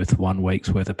Lisbon with 1 week's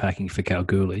worth of packing for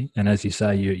Kalgoorlie. And as you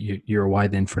say, you're away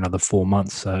then for another 4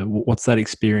 months. So what's that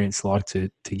experience like to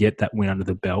get that win under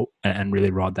the belt and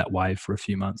really ride that wave for a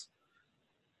few months?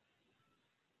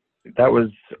 That was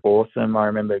awesome. I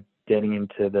remember getting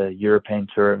into the European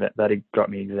Tour event. That got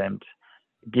me exempt.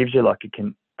 It gives you like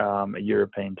a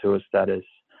European Tour status,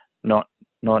 not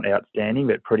outstanding,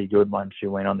 but pretty good once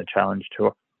you went on the Challenge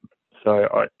Tour. So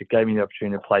it gave me the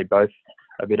opportunity to play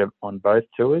on both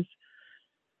tours,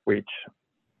 which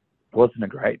wasn't a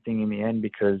great thing in the end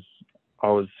because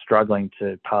I was struggling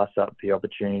to pass up the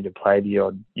opportunity to play the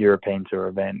odd European Tour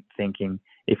event, thinking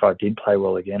if I did play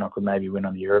well again, I could maybe win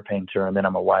on the European Tour and then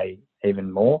I'm away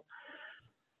even more.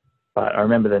 But I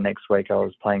remember the next week I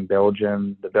was playing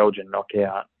Belgium, the Belgian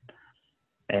knockout,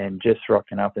 and just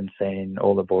rocking up and seeing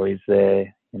all the boys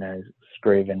there, you know,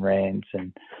 Screeve and Rance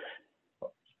and,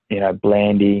 you know,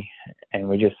 Blandy, and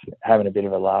we're just having a bit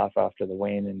of a laugh after the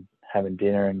win and having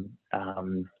dinner. And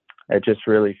it just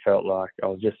really felt like I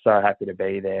was just so happy to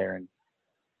be there. And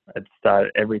it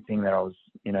started everything that I was,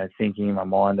 you know, thinking in my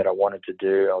mind that I wanted to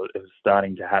do. It was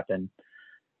starting to happen,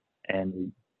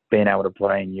 and being able to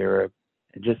play in Europe,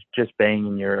 and just being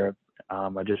in Europe, I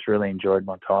just really enjoyed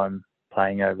my time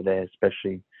playing over there,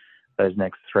 especially those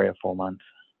next 3 or 4 months.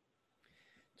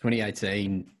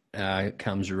 2018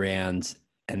 comes around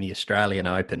and the Australian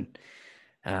Open,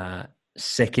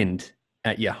 second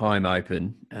at your home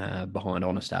Open behind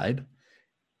Honest Abe.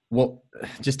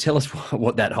 Just tell us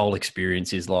what that whole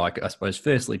experience is like. I suppose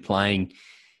firstly playing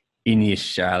in the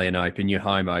Australian Open, your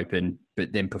home Open,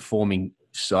 but then performing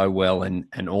so well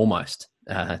and almost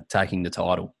taking the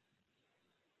title?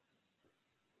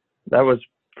 That was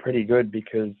pretty good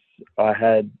because I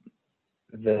had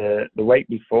the week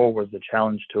before was the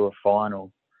Challenge Tour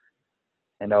final,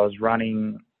 and I was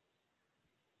running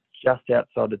just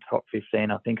outside the top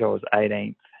 15. I think I was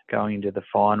 18th going into the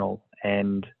final,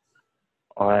 and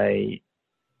I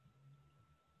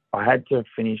had to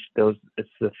finish. It's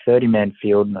the 30-man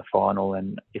field in the final,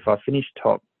 and if I finished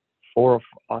top 4,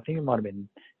 I think it might have been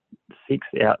 6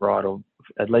 outright, or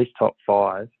at least top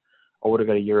 5, I would have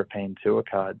got a European Tour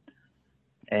card.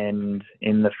 And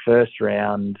in the first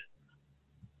round,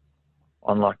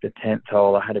 on like the 10th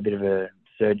hole, I had a bit of a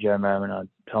Sergio moment.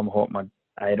 I tomahawked my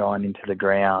 8-iron into the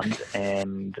ground,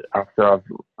 and after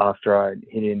I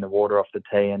hit it in the water off the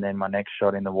tee, and then my next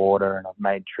shot in the water, and I've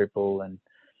made triple, and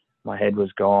my head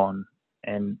was gone.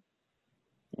 And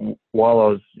while I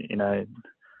was,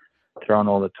 throwing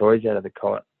all the toys out of the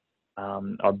cot,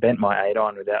 I bent my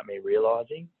 8-iron without me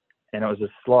realising, and it was a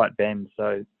slight bend.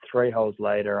 So 3 holes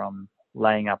later, I'm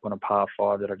laying up on a par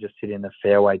 5 that I just hit in the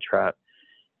fairway trap,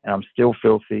 and I'm still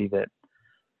filthy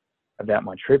about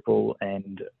my triple,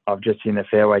 and I've just in the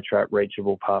fairway trap,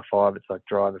 reachable par 5. It's like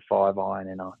driver 5-iron,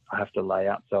 and I have to lay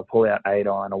up. So I pull out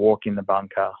 8-iron, I walk in the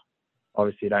bunker.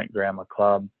 Obviously, don't ground my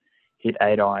club, hit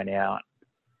 8-iron out,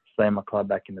 slam my club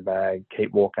back in the bag,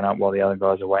 keep walking up while the other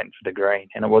guys are waiting for the green.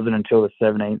 And it wasn't until the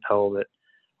 17th hole that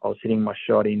I was hitting my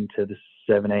shot into the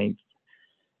 17th,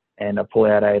 and I pull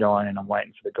out 8-iron, and I'm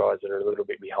waiting for the guys that are a little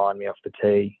bit behind me off the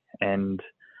tee, and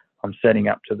I'm setting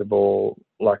up to the ball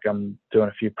like I'm doing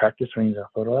a few practice swings. I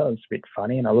thought, oh, it's a bit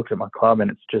funny. And I looked at my club,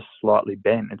 and it's just slightly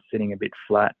bent. It's sitting a bit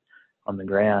flat on the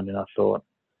ground. And I thought,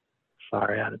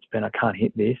 far out, it's bent. I can't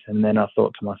hit this. And then I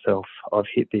thought to myself, I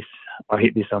hit this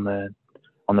on the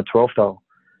 12th hole.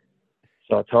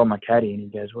 So I told my caddy, and he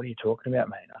goes, what are you talking about,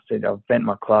 mate? I said, I've bent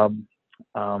my club,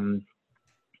 and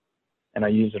I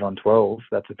used it on 12.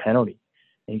 That's a penalty.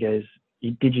 And he goes,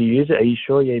 did you use it? Are you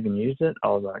sure you even used it? I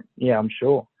was like, yeah, I'm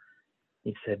sure.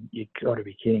 He said, you got to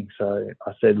be kidding. So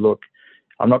I said, look,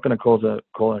 I'm not going to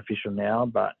call an official now,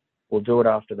 but we'll do it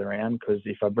after the round, because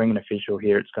if I bring an official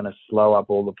here, it's going to slow up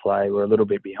all the play. We're a little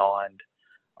bit behind.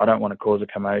 I don't want to cause a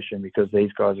commotion because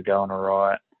these guys are going all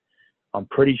right. I'm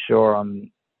pretty sure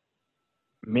I'm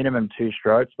minimum 2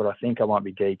 strokes, but I think I might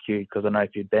be DQ'd, because I know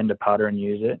if you bend a putter and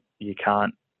use it, you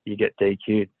get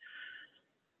DQ'd.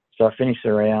 So I finish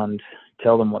the round,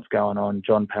 tell them what's going on.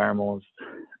 John Paramore's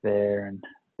there, and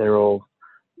they're all,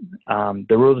 the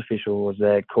rules official was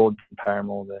there, called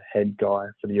Paramore, the head guy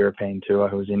for the European Tour,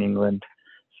 who was in England,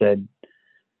 told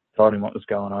him what was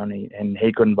going on, and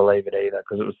he couldn't believe it either,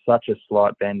 because it was such a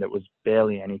slight bend. It was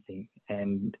barely anything.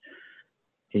 And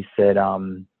he said,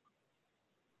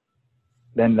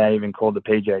 then they even called the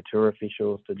PGA Tour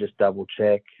officials to just double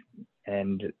check,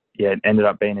 and yeah, it ended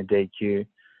up being a DQ.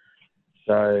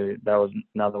 So that was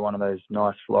another one of those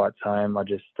nice flights home. I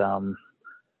just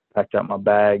packed up my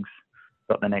bags,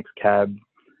 got the next cab,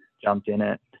 jumped in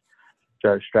it,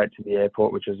 drove straight to the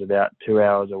airport, which was about 2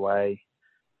 hours away,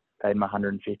 paid my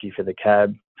 $150 for the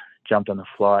cab, jumped on the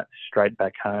flight straight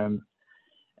back home,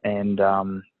 and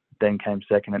then came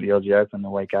second at the Aussie Open the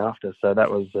week after. So that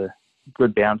was a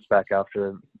good bounce back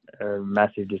after a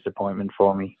massive disappointment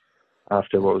for me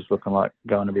after what was looking like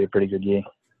going to be a pretty good year.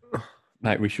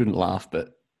 Mate, we shouldn't laugh,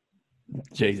 but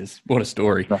Jesus, what a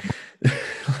story.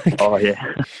 Oh,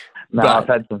 yeah. No, I've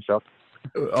had some shocks.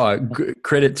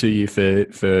 Credit to you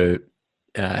for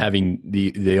having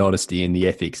the honesty and the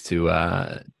ethics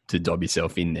to dob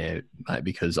yourself in there, mate,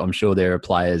 because I'm sure there are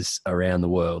players around the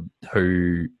world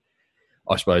who,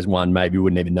 I suppose, one, maybe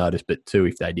wouldn't even notice, but two,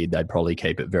 if they did, they'd probably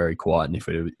keep it very quiet. And if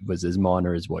it was as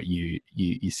minor as what you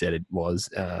said it was,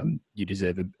 you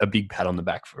deserve a big pat on the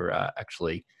back for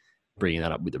actually bringing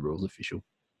that up with the rules official.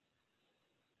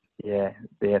 Yeah,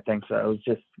 thanks. It was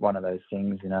just one of those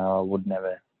things,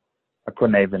 I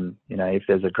couldn't even, if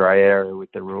there's a grey area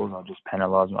with the rules, I'll just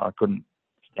penalise them. I couldn't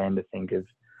stand to think of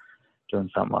doing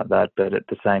something like that. But at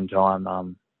the same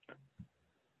time,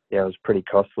 it was pretty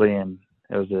costly, and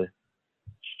it was a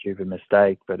stupid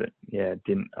mistake. But I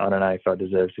don't know if I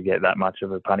deserve to get that much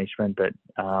of a punishment. But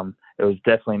it was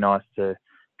definitely nice to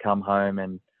come home,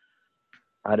 and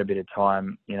I had a bit of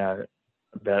time,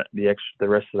 about the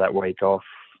rest of that week off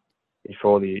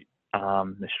before the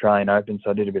Australian Open.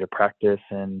 So I did a bit of practice,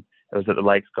 and it was at the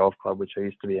Lakes Golf Club, which I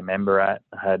used to be a member at.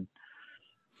 I had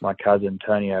my cousin,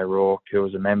 Tony O'Rourke, who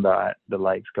was a member at the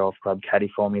Lakes Golf Club, caddy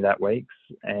for me that week.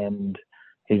 And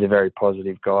he's a very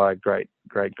positive guy, great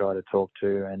guy to talk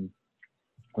to. And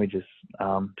we just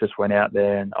went out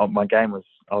there, and my game was,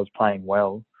 I was playing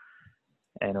well.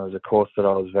 and it was a course that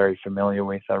I was very familiar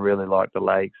with. I really liked the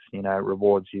lakes. You know, it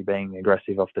rewards you being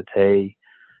aggressive off the tee.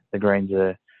 The greens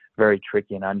are very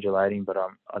tricky and undulating, but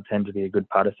I tend to be a good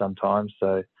putter sometimes,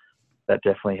 so that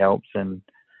definitely helps. And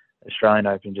Australian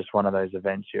Open, just one of those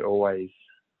events you always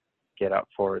get up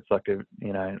for. It's like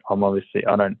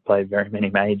I don't play very many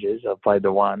majors. I've played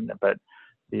the one, but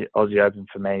the Aussie Open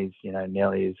for me is,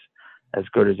 nearly as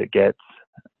good as it gets,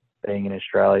 being in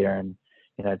Australia, and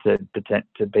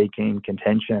to be in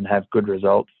contention and have good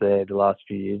results there the last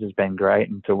few years has been great,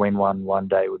 and to win one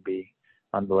day would be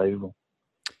unbelievable.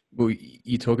 Well,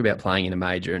 you talk about playing in a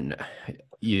major, and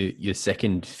your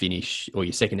second finish or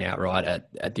your second outright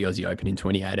at the Aussie Open in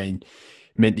 2018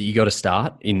 meant that you got a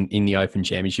start in the Open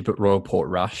Championship at Royal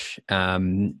Portrush.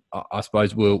 I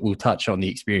suppose we'll touch on the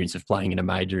experience of playing in a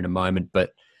major in a moment,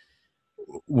 but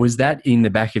was that in the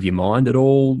back of your mind at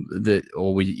all,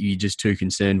 or were you just too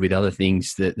concerned with other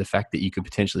things, that the fact that you could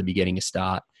potentially be getting a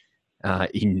start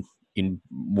in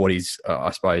what is,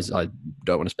 I suppose, I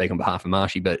don't want to speak on behalf of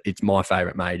Marshy, but it's my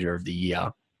favourite major of the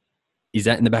year. Is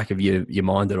that in the back of your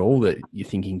mind at all, that you're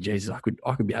thinking, Jesus, I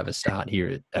could have a start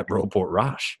here at Royal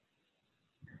Portrush?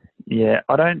 Yeah,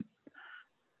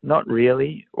 not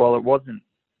really. Well, it wasn't,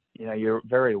 you're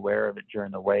very aware of it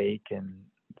during the week and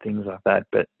things like that,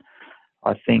 but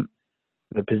I think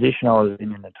the position I was in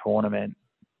the tournament,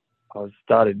 I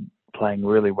started playing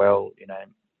really well,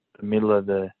 the middle of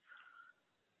the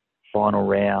final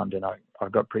round, and I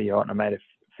got pretty hot, and I made a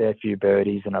fair few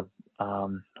birdies, and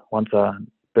once I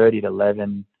birdied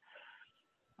 11,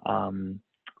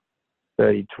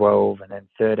 birdied 12, and then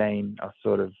 13, I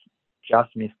sort of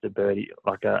just missed a birdie.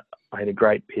 I had a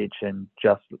great pitch and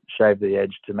just shaved the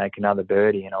edge to make another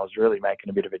birdie, and I was really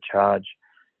making a bit of a charge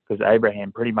because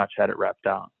Abraham pretty much had it wrapped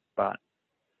up. But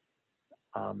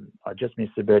I just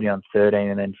missed the birdie on 13,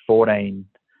 and then 14,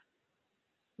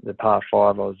 the par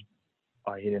 5,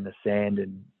 I hit in the sand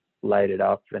and laid it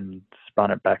up and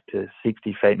spun it back to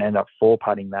 60 feet and ended up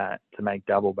 4-putting that to make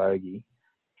double bogey.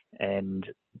 And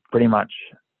pretty much,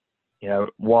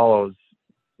 while I was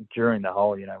during the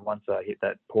hole, once I hit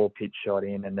that poor pitch shot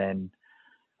in, and then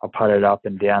I putted up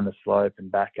and down the slope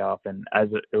and back up, and as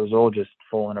it was all just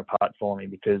falling apart for me,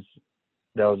 because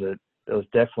there was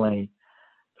definitely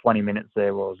 20 minutes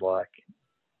there where I was like,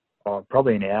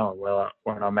 probably an hour. Well,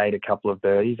 when I made a couple of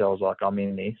birdies, I was like, I'm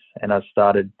in this, and I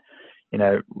started,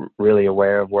 really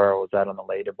aware of where I was at on the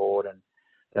leaderboard and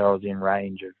that I was in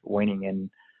range of winning, and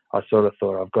I sort of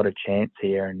thought, I've got a chance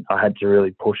here, and I had to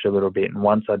really push a little bit. And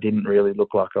once I didn't really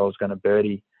look like I was going to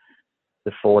birdie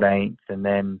the 14th, and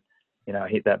then, I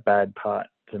hit that bad putt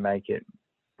to make it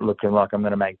looking like I'm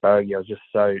going to make bogey, I was just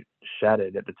so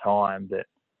shattered at the time that,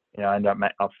 I ended up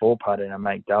I 4-putted and I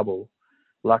make double.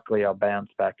 Luckily, I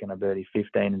bounced back and I birdie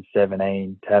 15 and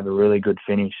 17 to have a really good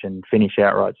finish and finish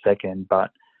outright second.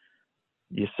 But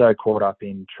you're so caught up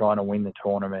in trying to win the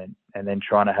tournament and then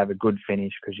trying to have a good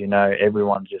finish, because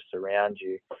everyone's just around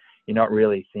you. You're not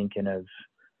really thinking of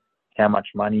how much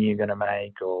money you're going to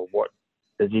make or what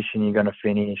position you're going to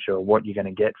finish or what you're going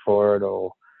to get for it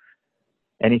or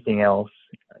anything else.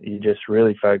 You just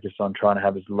really focus on trying to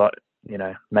have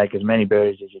make as many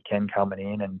birdies as you can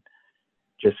coming in, and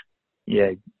just,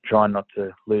 try not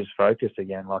to lose focus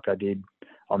again like I did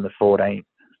on the 14th.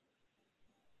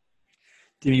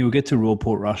 Dimi, we'll get to Royal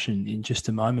Portrush in just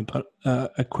a moment, but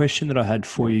a question that I had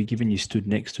for you, given you stood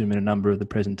next to him in a number of the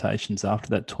presentations after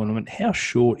that tournament, how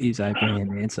short is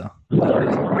Abraham Answer?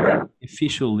 The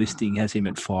official listing has him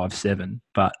at 5'7",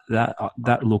 but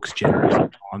that looks generous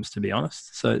at times, to be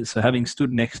honest. So having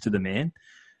stood next to the man,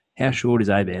 how short is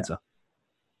Abe Answer?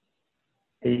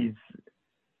 I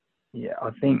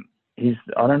think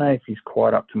I don't know if he's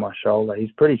quite up to my shoulder.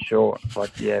 He's pretty short.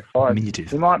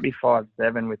 Diminutive. He might be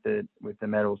 5'7" with the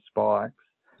metal spikes.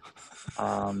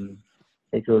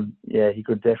 He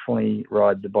could definitely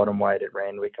ride the bottom weight at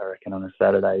Randwick, I reckon, on a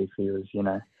Saturday if he was,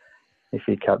 if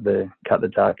he cut the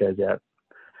tacos out.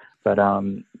 But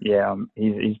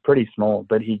he's pretty small,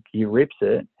 but he rips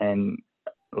it, and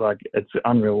it's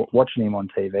unreal watching him on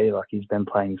TV. He's been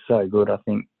playing so good.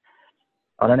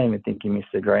 I don't even think he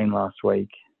missed the green last week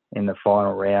in the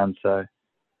final round. So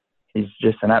he's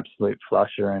just an absolute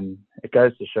flusher, and it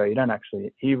goes to show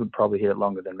he would probably hit it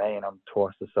longer than me, and I'm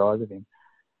twice the size of him.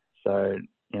 So,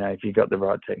 if you got the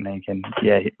right technique, and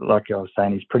like I was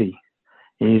saying,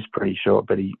 he is pretty short,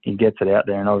 but he gets it out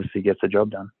there and obviously gets the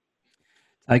job done.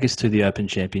 Take us to the Open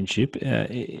Championship.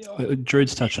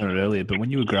 Drew's touched on it earlier, but when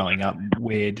you were growing up,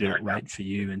 where did it rate for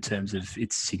you in terms of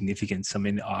its significance? I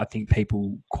mean, I think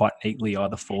people quite neatly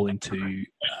either fall into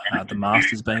the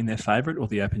Masters being their favourite or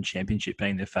the Open Championship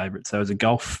being their favourite. So as a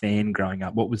golf fan growing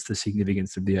up, what was the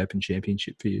significance of the Open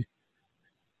Championship for you?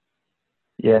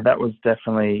 Yeah, that was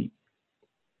definitely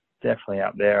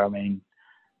up there. I mean,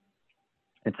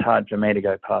 it's hard for me to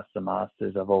go past the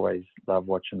Masters. I've always loved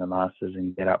watching the Masters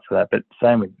and get up for that. But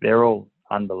same with, they're all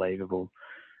unbelievable.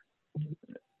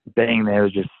 Being there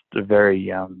was just a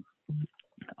very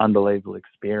unbelievable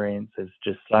experience. There's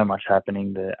just so much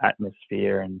happening, the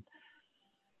atmosphere and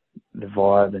the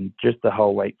vibe, and just the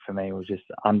whole week for me was just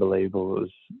unbelievable. It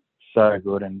was so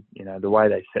good. And, you know, the way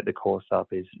they set the course up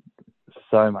is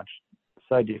so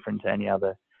different to any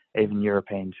other, even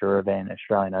European Tour event,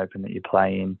 Australian Open that you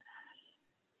play in.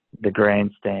 The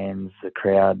grandstands, the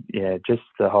crowd, yeah, just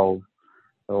the whole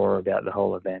aura about the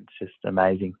whole event. It's just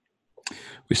amazing.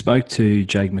 We spoke to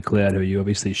Jake McLeod, who you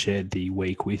obviously shared the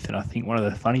week with, and I think one of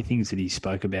the funny things that he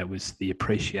spoke about was the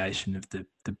appreciation of the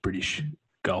British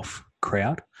golf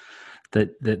crowd,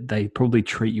 that they probably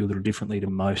treat you a little differently to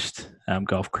most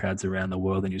golf crowds around the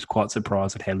world, and he was quite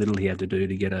surprised at how little he had to do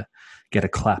to get a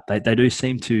clap. They do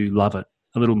seem to love it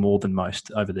a little more than most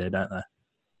over there, don't they?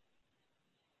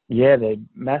 Yeah, they're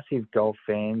massive golf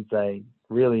fans. They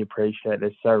really appreciate it.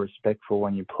 They're so respectful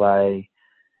when you play.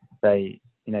 They,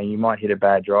 you know, you might hit a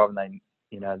bad drive and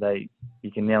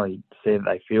you can nearly see that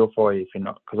they feel for you if you're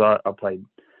not, because I played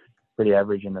pretty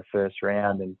average in the first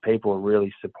round, and people are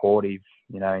really supportive,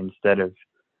 you know, instead of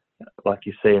like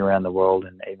you see around the world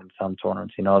and even some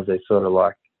tournaments in Oz, they're sort of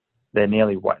like,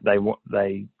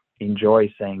 they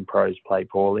enjoy seeing pros play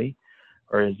poorly,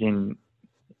 whereas in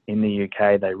the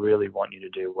UK, they really want you to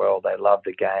do well. They love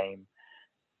the game.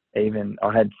 Even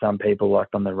I had some people like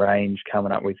on the range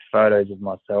coming up with photos of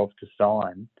myself to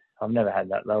sign. I've never had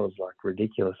that. That was like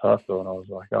ridiculous. I thought, I was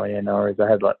like, oh yeah, no worries. They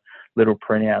had like little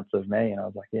printouts of me, and I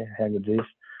was like, yeah, how good is this?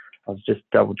 I was just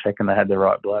double checking they had the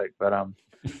right bloke. But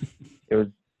it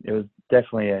was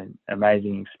definitely an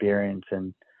amazing experience,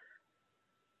 and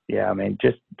yeah, I mean,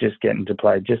 just getting to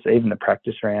play, just even the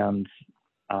practice rounds.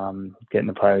 Getting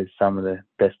to play with some of the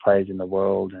best players in the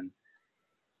world, and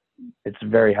it's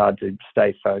very hard to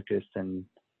stay focused and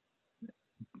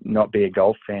not be a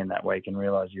golf fan that week and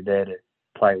realise you're there to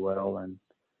play well and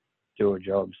do a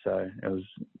job. So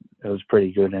it was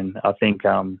pretty good, and I think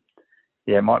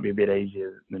it might be a bit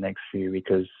easier the next few,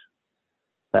 because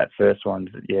that first one's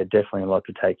definitely a lot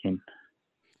to take in.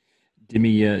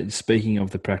 Dimi, speaking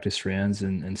of the practice rounds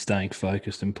and staying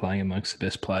focused and playing amongst the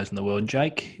best players in the world,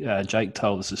 Jake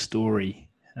told us a story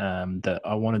that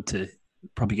I wanted to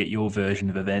probably get your version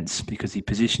of events, because he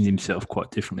positioned himself quite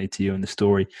differently to you in the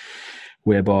story,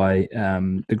 whereby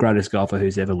the greatest golfer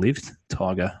who's ever lived,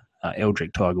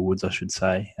 Eldrick Tiger Woods, I should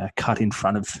say, cut in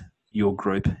front of your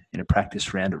group in a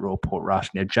practice round at Royal Portrush.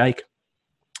 Now, Jake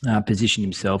positioned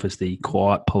himself as the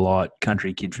quiet, polite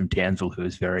country kid from Townsville who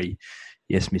was very...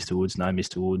 yes, Mr. Woods, no,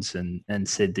 Mr. Woods, and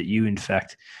said that you, in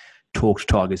fact, talked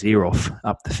Tiger's ear off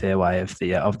up the fairway of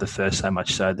the first, so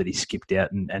much so that he skipped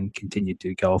out and continued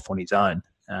to go off on his own.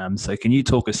 So can you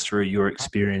talk us through your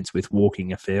experience with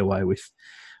walking a fairway with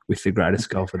the greatest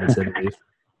golfer that's ever lived?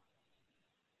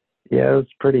 Yeah, it was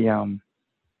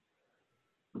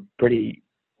pretty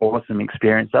awesome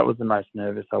experience. That was the most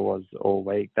nervous I was all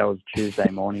week. That was Tuesday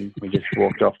morning. We just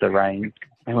walked off the range,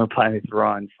 and we're playing with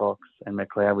Ryan Fox and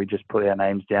McLeod. We just put our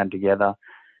names down together.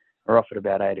 We're off at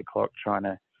about 8 o'clock, trying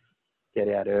to get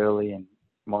out early and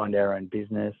mind our own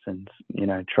business, and, you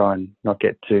know, try and not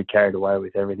get too carried away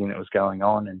with everything that was going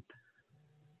on. And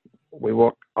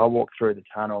I walked through the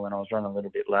tunnel, and I was running a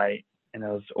little bit late, and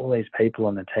there was all these people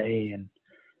on the tee, and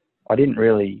I didn't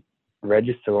really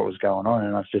register what was going on.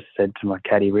 And I just said to my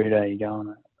caddy, Rudo, you going?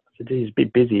 I said, geez, it's a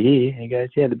bit busy here. He goes,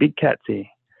 yeah, the big cat's here.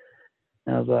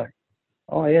 And I was like,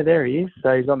 oh yeah, there he is.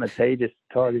 So he's on the tee,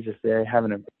 Tiger's just there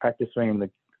having a practice swing,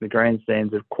 and the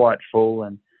grandstands are quite full,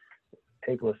 and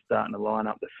people are starting to line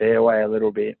up the fairway a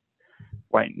little bit,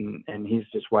 waiting, and he's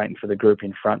just waiting for the group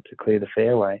in front to clear the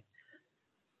fairway.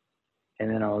 And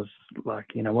then I was like,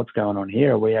 you know, what's going on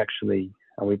here?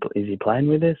 Is he playing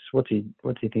with us? What's he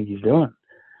think he's doing?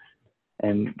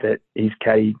 And that his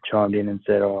caddy chimed in and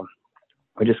said, oh,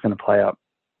 we're just going to play up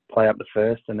the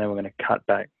first, and then we're going to cut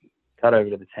over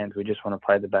to the 10th. We just want to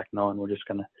play the back nine. We're just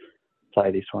going to play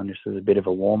this one just as a bit of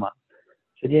a warm-up.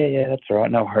 I said, yeah, that's all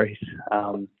right, no worries.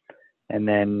 And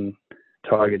then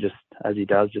Tiger just, as he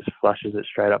does, just flushes it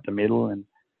straight up the middle, and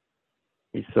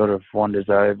he sort of wanders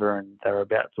over, and they were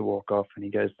about to walk off, and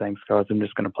he goes, thanks, guys, I'm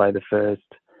just going to play the first,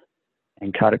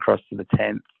 and cut across to the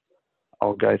 10th.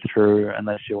 I'll go through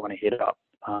unless you want to hit up,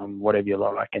 whatever you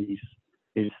like. And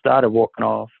he started walking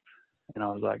off, and I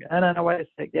was like, no, wait a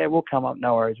sec. Yeah, we'll come up.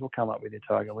 No worries. We'll come up with you,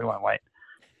 Tiger. We won't wait.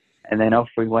 And then off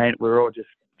we went. We were all just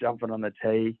jumping on the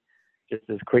tee just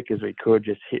as quick as we could,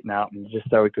 just hitting up, and just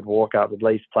so we could walk up, at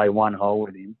least play one hole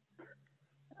with him.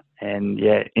 And,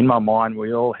 yeah, in my mind,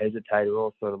 we all hesitated. We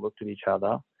all sort of looked at each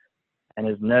other. And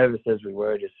as nervous as we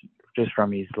were, just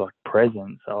from his, like,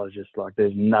 presence, I was just like,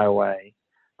 there's no way.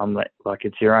 I'm like,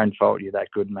 it's your own fault. You're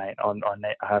that good, mate. I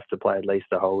have to play at least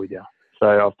a hole with you.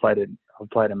 So I've played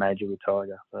a major with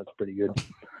Tiger. So that's pretty good.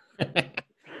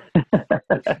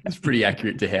 It's pretty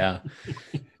accurate to how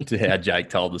Jake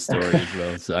told the story as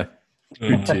well. So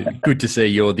good to see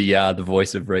you're the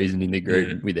voice of reason in the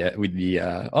group.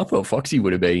 Yeah. I thought Foxy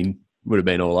would have been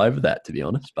all over that, to be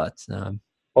honest. But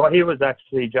well, he was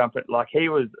actually jumping. Like he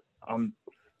was. I'm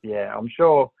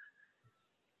sure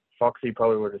Foxy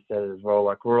probably would have said it as well.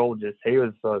 Like he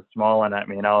was sort of smiling at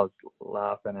me, and I was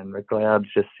laughing, and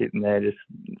McLeod's just sitting there,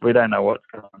 we don't know what's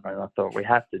going on. And I thought, we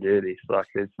have to do this. Like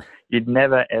you'd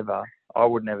never ever. I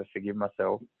would never forgive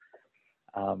myself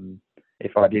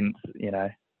if I didn't,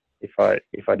 if I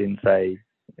didn't say,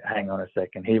 hang on a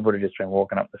second. He would have just been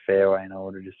walking up the fairway, and I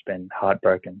would have just been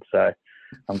heartbroken. So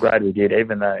I'm glad we did,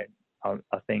 even though I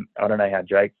don't know how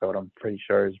Jake felt. I'm pretty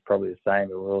sure it's probably the same,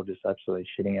 but we're all just absolutely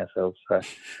shitting ourselves. So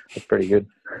it's pretty good.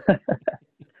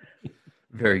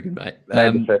 Very good, mate.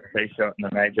 Made the first tee shot in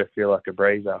the major feel like a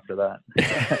breeze after that.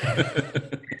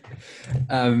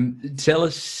 Tell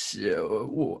us,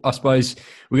 I suppose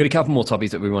we've got a couple more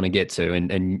topics that we want to get to,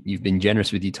 and you've been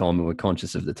generous with your time, and we're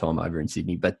conscious of the time over in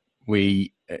Sydney. But I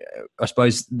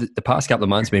suppose the past couple of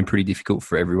months have been pretty difficult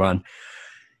for everyone.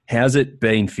 How's it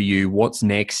been for you? What's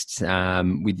next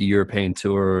with the European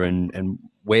Tour, and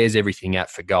where's everything at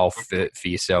for golf for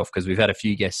yourself? Because we've had a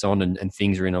few guests on, and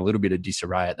things are in a little bit of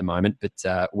disarray at the moment.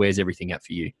 But where's everything at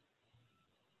for you?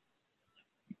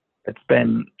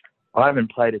 I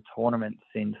haven't played a tournament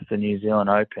since the New Zealand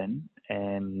Open,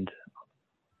 and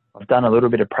I've done a little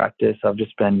bit of practice. I've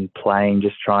just been playing,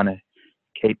 just trying to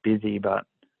keep busy. But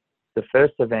the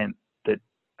first event that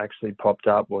actually popped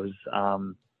up was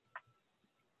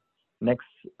in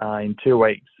 2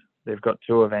 weeks. They've got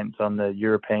 2 events on the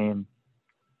European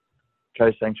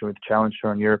co-sanction with the Challenge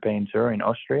Tour and European Tour in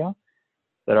Austria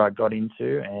that I got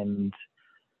into, and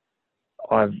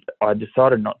I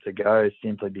decided not to go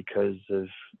simply because of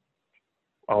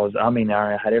I was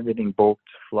I had everything booked,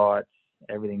 flights,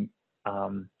 everything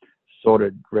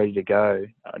sorted, ready to go.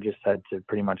 I just had to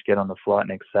pretty much get on the flight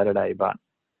next Saturday. But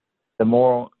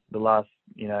especially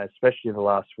the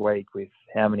last week, with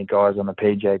how many guys on the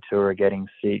PGA Tour are getting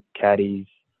sick, caddies,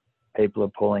 people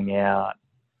are pulling out,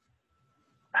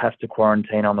 have to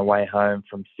quarantine on the way home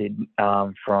from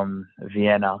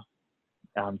Vienna,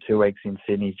 2 weeks in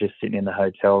Sydney, just sitting in the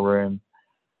hotel room.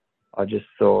 I just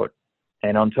thought,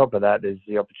 and on top of that, there's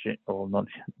the opportunity, or not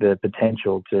the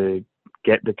potential, to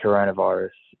get the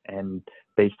coronavirus and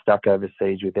be stuck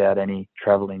overseas without any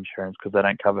travel insurance because they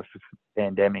don't cover for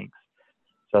pandemics.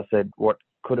 So I said, what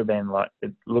could have been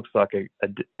it looks like a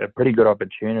pretty good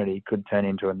opportunity could turn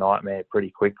into a nightmare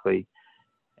pretty quickly.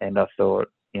 And I thought,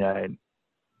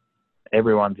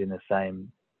 everyone's in the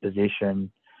same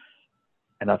position.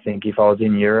 And I think if I was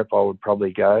in Europe, I would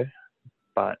probably go.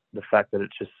 But the fact that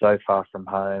it's just so far from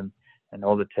home, and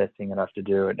all the testing I'd have to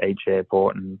do at each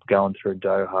airport, and going through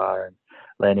Doha and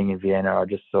landing in Vienna, I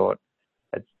just thought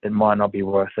it might not be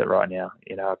worth it right now.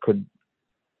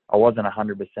 I wasn't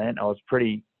 100%. I was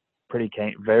pretty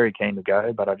keen, very keen to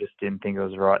go, but I just didn't think it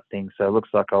was the right thing. So it looks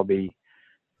like I'll be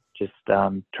just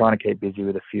trying to keep busy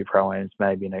with a few pro-ams,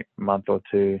 maybe in a month or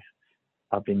 2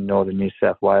 up in northern New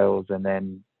South Wales, and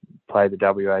then play the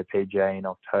WA PGA in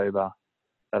October.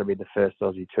 That'll be the first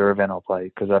Aussie Tour event I'll play,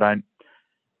 because I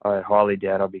highly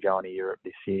doubt I'll be going to Europe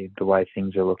this year, the way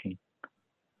things are looking.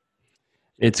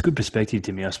 It's good perspective,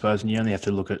 Dimi, I suppose, and you only have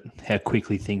to look at how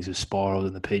quickly things have spiralled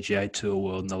in the PGA Tour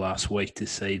world in the last week to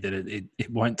see that it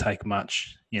won't take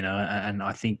much, and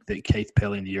I think that Keith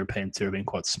Pelley and the European Tour have been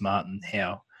quite smart in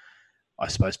how, I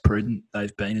suppose, prudent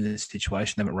they've been in this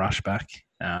situation. They haven't rushed back,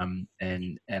 and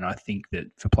I think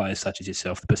that for players such as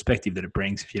yourself, the perspective that it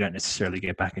brings, if you don't necessarily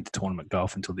get back into tournament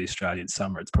golf until the Australian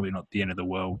summer, it's probably not the end of the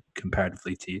world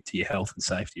comparatively to your health and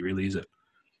safety, really, is it?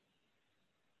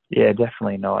 Yeah,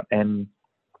 definitely not. And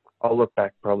I'll look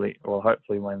back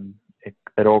hopefully when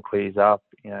it all clears up,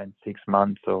 in 6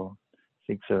 months or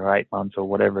 6 or 8 months or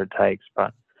whatever it takes.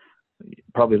 But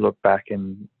probably look back,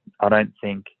 and I don't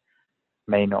think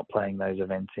me not playing those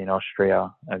events in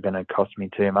Austria are going to cost me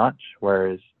too much.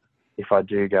 Whereas if I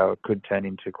do go, it could turn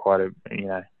into quite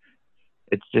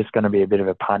it's just going to be a bit of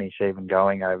a punish even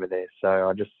going over there. So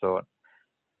I just thought,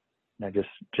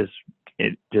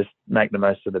 just make the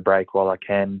most of the break while I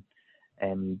can,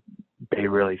 and be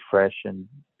really fresh and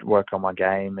work on my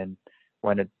game. And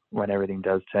when everything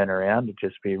does turn around, to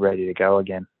just be ready to go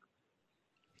again.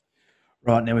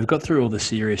 Right, now we've got through all the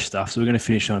serious stuff, so we're going to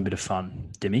finish on a bit of fun,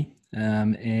 Dimi.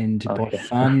 And by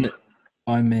fun,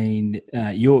 I mean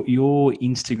your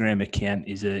Instagram account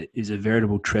is a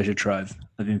veritable treasure trove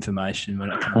of information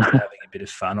when it comes to having a bit of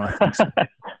fun. I think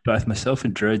both myself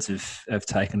and Druids have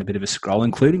taken a bit of a scroll,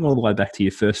 including all the way back to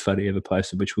your first photo you ever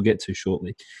posted, which we'll get to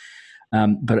shortly.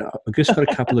 But I've just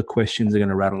got a couple of questions I'm going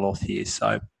to rattle off here.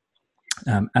 So,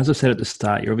 as I said at the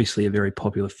start, you're obviously a very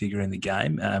popular figure in the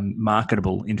game,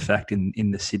 marketable, in fact,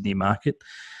 in the Sydney market.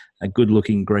 A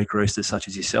good-looking Greek rooster such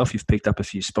as yourself, you've picked up a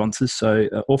few sponsors. So,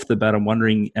 off the bat, I'm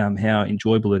wondering how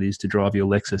enjoyable it is to drive your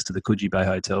Lexus to the Coogee Bay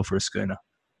Hotel for a schooner.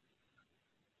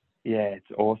 Yeah,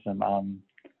 it's awesome.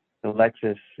 The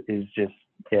Lexus is just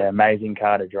amazing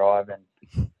car to drive,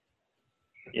 and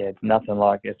it's nothing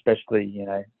like, especially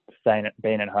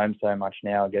being at home so much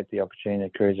now. I get the opportunity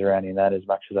to cruise around in that as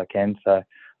much as I can. So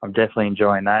I'm definitely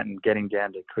enjoying that, and getting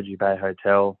down to Coogee Bay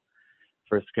Hotel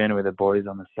for a schooner with the boys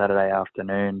on the Saturday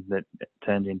afternoon that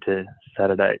turns into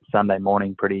Sunday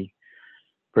morning pretty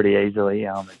easily.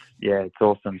 It's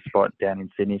awesome spot down in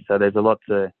Sydney. So there's a lot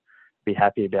to be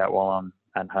happy about while I'm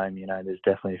at home. There's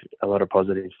definitely a lot of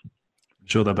positives. I'm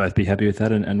sure they'll both be happy with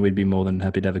that, and we'd be more than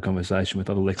happy to have a conversation with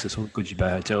other Lexus or Coogee Bay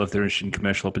Hotel if they're interested in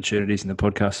commercial opportunities in the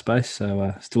podcast space.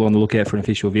 So still on the lookout for an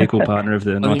official vehicle partner of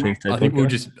the 19th Day. I think we'll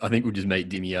just meet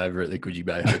Dimi over at the Coogee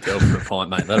Bay Hotel for a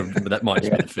pint, mate. That might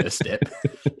just be the first step.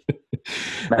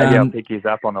 Maybe I'll pick you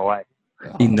up on the way.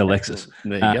 In the Lexus.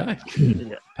 There you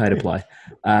go. Pay to play.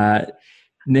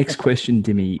 Next question,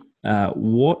 Dimi.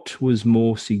 What was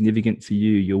more significant for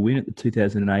you, your win at the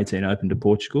 2018 Open de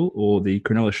Portugal or the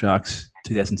Cronulla Sharks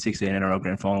 2016 NRL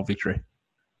Grand Final victory?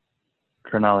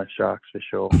 Cronulla Sharks for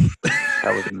sure.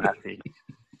 That was massive.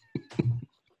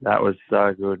 That was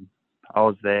so good. I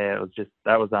was there.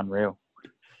 That was unreal.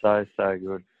 So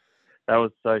good. That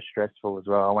was so stressful as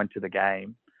well. I went to the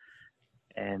game,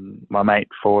 and my mate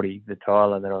 40, the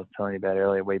Tyler that I was telling you about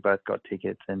earlier, we both got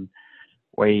tickets, and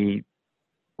we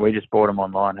just bought them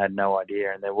online, had no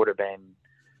idea, and there would have been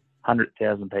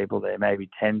 100,000 people there, maybe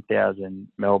 10,000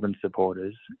 Melbourne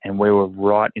supporters, and we were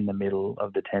right in the middle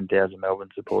of the 10,000 Melbourne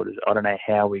supporters. I don't know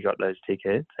how we got those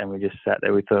tickets, and we just sat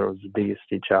there. We thought it was the biggest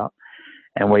stitch up,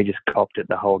 and we just copped it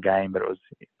the whole game, but it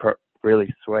was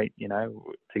really sweet,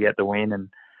 to get the win. And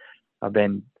I've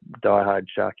been a diehard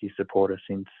Sharky supporter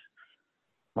since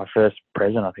my first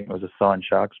present, I think, was a signed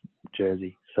Sharks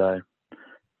jersey. So,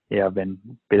 yeah, I've been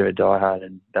a bit of a diehard,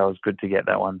 and that was good to get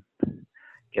that one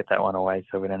away,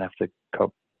 so we don't have to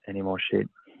cop any more shit.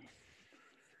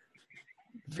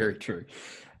 Very true.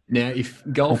 Now, if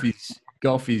golf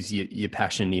is your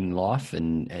passion in life,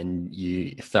 and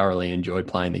you thoroughly enjoy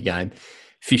playing the game,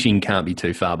 fishing can't be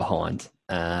too far behind.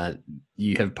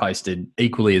 You have posted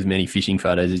equally as many fishing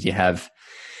photos as you have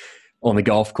on the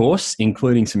golf course,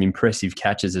 including some impressive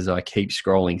catches as I keep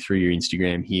scrolling through your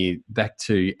Instagram here, back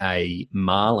to a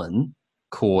marlin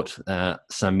caught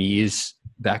some years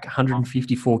back,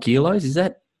 154 kilos.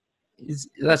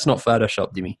 That's not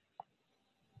Photoshop, Dimi?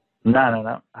 No.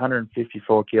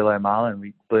 154 kilo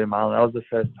marlin, blue marlin. That was the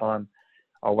first time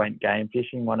I went game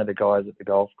fishing. One of the guys at the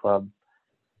golf club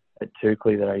at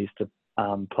Toukley that I used to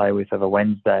play with of a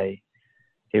Wednesday,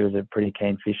 he was a pretty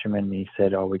keen fisherman. He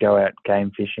said, we go out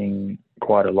game fishing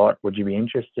quite a lot. Would you be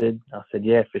interested? I said,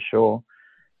 yeah, for sure.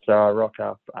 So I rock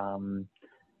up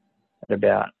at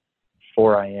about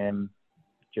 4 a.m.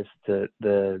 just at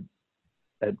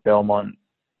Belmont,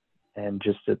 and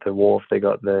just at the wharf, they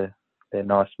got their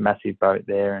nice massive boat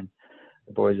there, and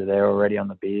the boys are there already on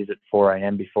the beers at 4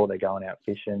 a.m. before they're going out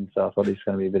fishing. So I thought it's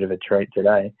going to be a bit of a treat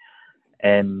today.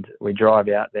 And we drive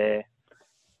out there,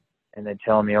 and they're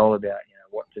telling me all about,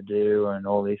 what to do and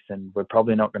all this, and we're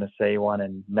probably not going to see one,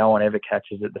 and no one ever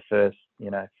catches it the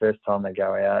first time they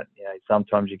go out.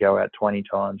 Sometimes you go out 20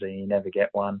 times and you never get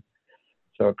one.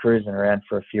 So we're cruising around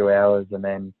for a few hours, and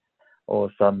then all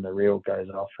of a sudden the reel goes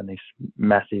off and this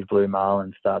massive blue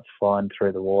marlin starts flying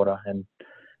through the water, and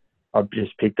I've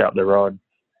just picked up the rod,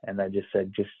 and they just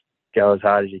said, just go as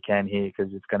hard as you can here,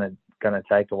 because it's going to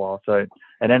take a while. So it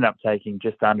ended up taking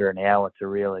just under an hour to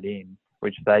reel it in,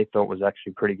 which they thought was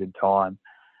actually pretty good time,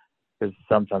 because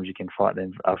sometimes you can fight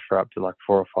them for up to like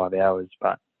 4 or 5 hours.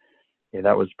 But yeah,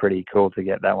 that was pretty cool to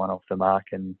get that one off the mark.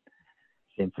 And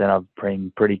since then I've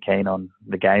been pretty keen on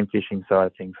the game fishing side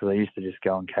of things, because I used to just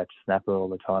go and catch snapper all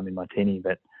the time in my tinny,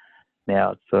 but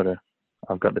now it's sort of,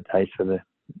 I've got the taste for the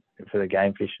for the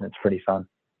game fishing. It's pretty fun.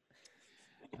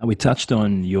 We touched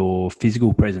on your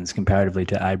physical presence comparatively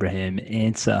to Abraham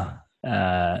Answer,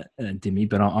 Dimi,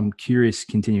 but I'm curious,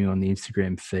 continuing on the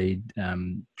Instagram feed,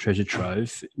 Treasure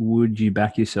Trove, would you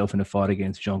back yourself in a fight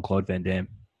against Jean-Claude Van Damme?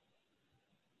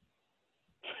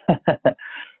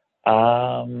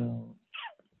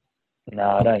 No,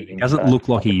 I don't think so. He doesn't look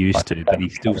like he used to, but he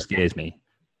still scares me.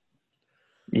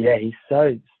 Yeah, he's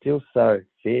still so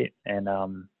fit, and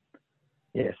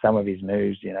some of his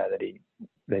moves,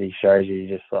 that he shows you,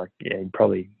 just like,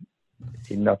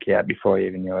 he'd knock you out before you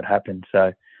even knew it happened.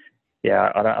 So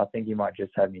yeah, I think he might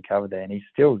just have me covered there, and he's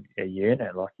still a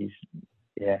unit. Like, he's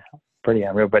pretty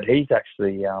unreal. But he's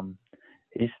actually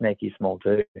he's sneaky small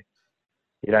too.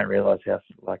 You don't realise how,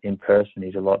 like, in person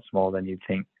he's a lot smaller than you'd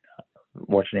think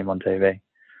watching him on TV.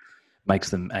 Makes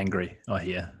them angry, I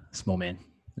hear. Small man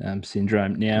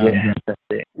syndrome. Now,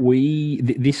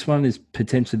 this one is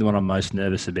potentially the one I'm most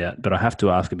nervous about, but I have to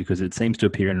ask it because it seems to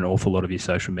appear in an awful lot of your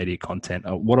social media content.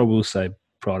 What I will say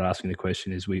prior to asking the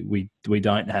question is we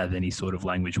don't have any sort of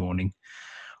language warning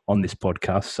on this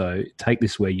podcast, so take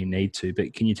this where you need to.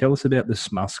 But can you tell us about the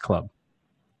Smuss Club?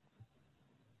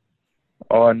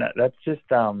 Oh, no, that's just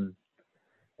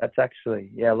that's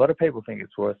actually, a lot of people think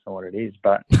it's worse than what it is.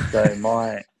 But so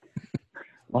my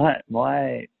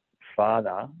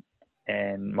father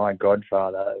and my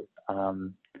godfather,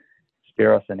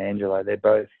 Spiros and Angelo, they're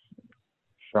both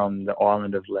from the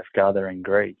island of Lefkada in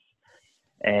Greece,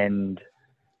 and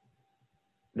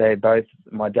my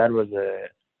dad was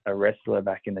a wrestler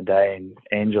back in the day, and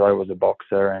Angelo was a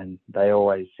boxer, and they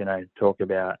always, talk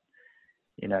about,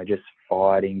 just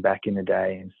fighting back in the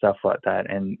day and stuff like that.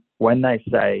 And when they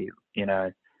say,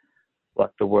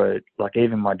 like the word, like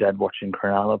even my dad watching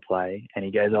Cronulla play, and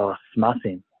he goes, "Oh, smuss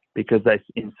him," because they,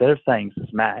 instead of saying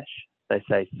smash, they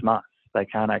say smuss. They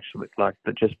can't actually, like,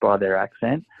 but just by their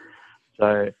accent.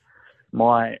 So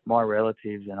my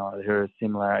relatives and I, who are a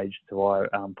similar age to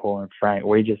Paul and Frank,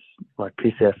 we just like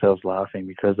piss ourselves laughing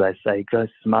because they say go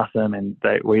smuss them, and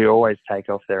we always take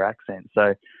off their accent.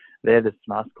 So they're the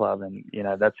Smuss Club, and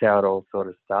that's how it all sort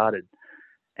of started.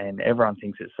 And everyone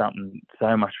thinks it's something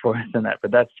so much worse than that,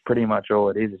 but that's pretty much all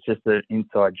it is. It's just an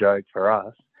inside joke for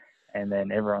us, and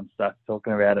then everyone starts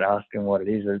talking about it, asking what it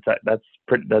is. That's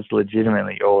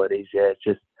legitimately all it is. Yeah, it's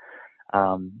just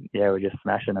we're just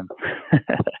smashing them.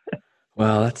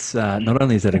 Well, that's not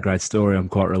only is that a great story, I'm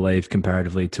quite relieved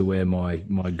comparatively to where my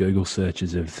Google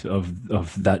searches of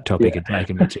that topic had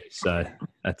taken me to. So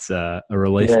that's a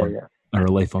relief. A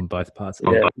relief on both parts.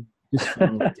 Yeah. Just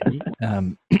finally,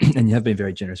 and you have been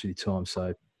very generous with your time,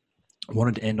 so I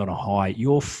wanted to end on a high.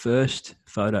 Your first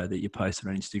photo that you posted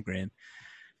on Instagram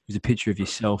was a picture of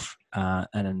yourself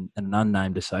and an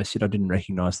unnamed associate. I didn't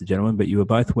recognise the gentleman, but you were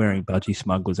both wearing budgie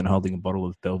smugglers and holding a bottle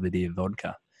of Belvedere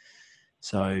vodka.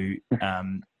 So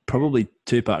probably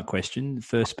two-part question.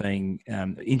 First being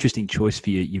interesting choice for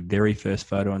your very first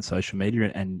photo on social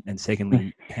media, and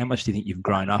secondly, how much do you think you've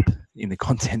grown up in the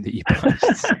content that you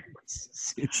post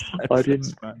since that I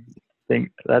didn't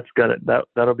think that's got it.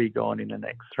 That'll be gone in the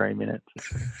next 3 minutes.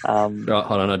 Right,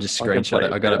 hold on, I just screenshot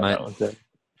it. I got it, mate.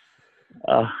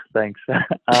 Thanks.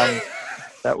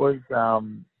 That was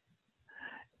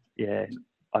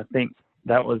I think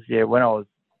that was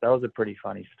that was a pretty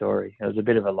funny story. It was a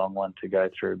bit of a long one to go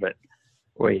through, but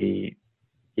that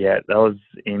was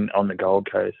on the Gold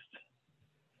Coast.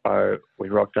 We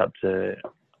rocked up to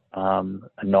a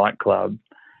nightclub,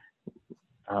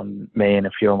 me and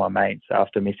a few of my mates,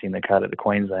 after missing the cut at the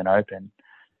Queensland Open.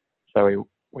 So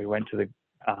we went to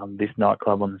this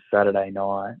nightclub on the Saturday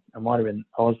night. I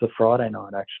was the Friday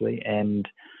night actually, and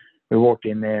we walked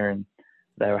in there, and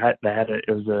it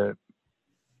was a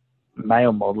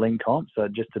male modelling comp, so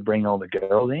just to bring all the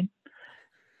girls in,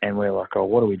 and we're like, oh,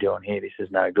 what are we doing here? This is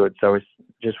no good. So we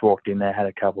just walked in there, had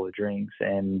a couple of drinks,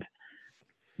 and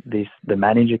the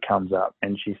manager comes up,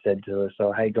 and she said to us,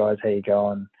 "Oh, hey guys, how you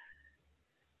going?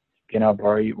 Can I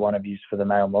borrow one of you for the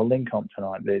male modelling comp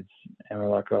tonight?" And we're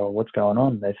like, "Oh, what's going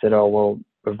on?" They said, "Oh, well,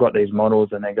 we've got these models,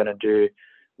 and they're going to do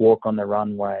walk on the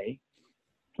runway.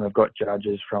 We've got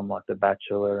judges from like The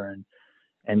Bachelor and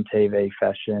MTV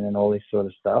Fashion and all this sort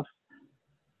of stuff.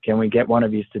 Can we get one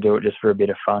of you to do it just for a bit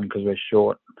of fun, because we're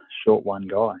short one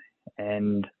guy?"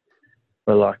 And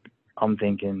we're like, I'm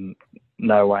thinking,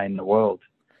 no way in the world.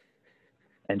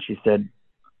 And she said,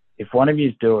 if one of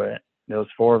you do it, there was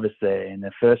 4 of us there, and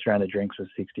the first round of drinks was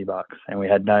 $60, and we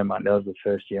had no money. That was the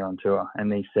first year on tour.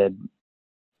 And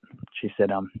she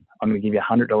said, I'm going to give you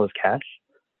 $100 cash,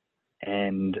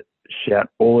 and shout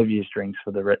all of you drinks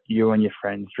you and your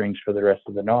friends drinks for the rest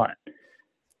of the night.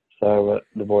 So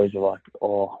the boys are like,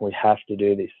 oh, we have to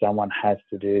do this. Someone has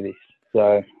to do this.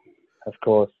 So, of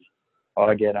course,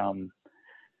 I get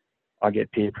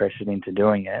peer pressured into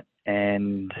doing it,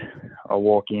 and I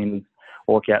walk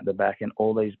out the back, and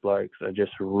all these blokes are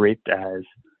just ripped as,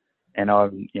 and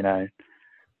I'm,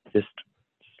 just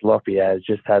sloppy as,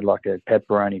 just had like a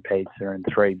pepperoni pizza and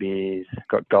 3 beers,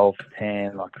 got golf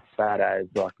tan, like fat as,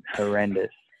 like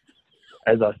horrendous,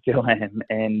 as I still am.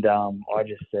 And I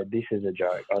just said, this is a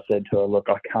joke. I said to her, look,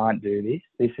 I can't do this.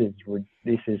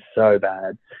 This is so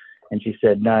bad. And she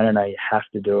said, no, you have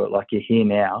to do it. Like, you're here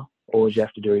now. All you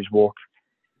have to do is walk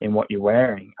in what you're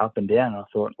wearing up and down. And I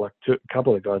thought, like, a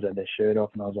couple of guys had their shirt off,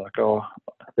 and I was like, oh,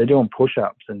 they're doing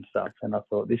push-ups and stuff. And I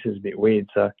thought, this is a bit weird.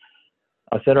 So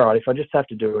I said, all right, if I just have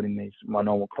to do it in my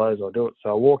normal clothes, I'll do it. So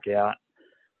I walk out,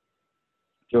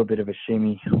 do a bit of a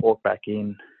shimmy, walk back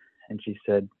in, and she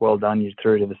said, well done, you're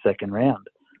through to the second round.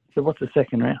 I said, what's the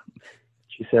second round?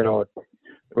 She said, oh,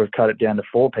 we've cut it down to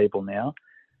 4 people now.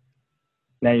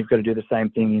 Now you've got to do the same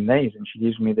thing in these. And she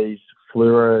gives me these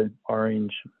fluoro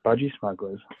orange budgie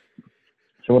smugglers.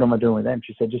 So what am I doing with them?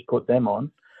 She said, just put them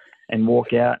on and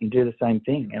walk out and do the same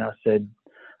thing. And I said,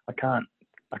 I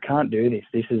can't do this.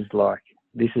 This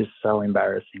is so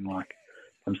embarrassing. Like,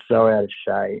 I'm so out of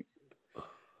shape.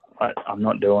 I'm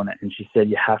not doing it. And she said,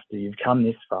 you have to. You've come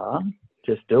this far.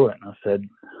 Just do it. And I said,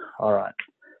 all right,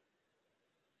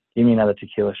 give me another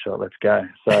tequila shot. Let's go.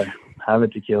 So have a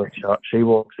tequila shot. She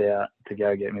walks out to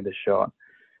go get me the shot.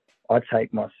 I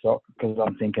take my sock because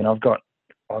I'm thinking I've got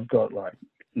like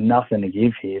nothing to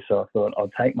give here. So I thought I'll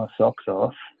take my socks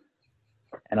off,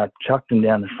 and I chucked them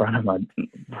down the front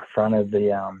of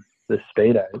the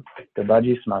Speedos, the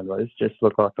budgie smugglers. Just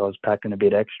looked like I was packing a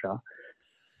bit extra.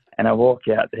 And I walked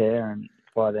out there, and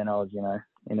by then I was,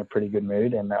 in a pretty good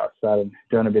mood, and I started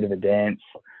doing a bit of a dance,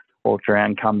 walked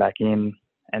around, come back in,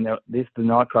 and the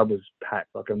nightclub was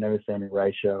packed. Like, I've never seen a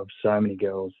ratio of so many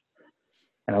girls.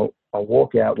 And I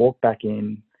walk out, walk back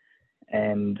in,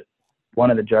 and one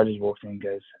of the judges walks in and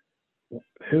goes,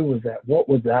 who was that? What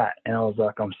was that? And I was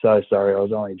like, I'm so sorry. I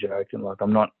was only joking. Like,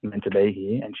 I'm not meant to be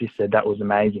here. And she said, that was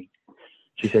amazing.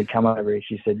 She said, come over here.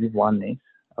 She said, you've won this.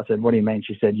 I said, what do you mean?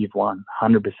 She said, you've won.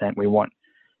 100%.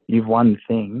 You've won the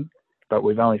thing, but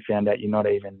we've only found out you're not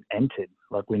even entered.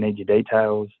 Like, we need your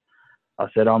details. I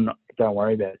said, don't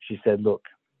worry about it. She said, look,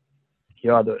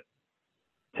 you either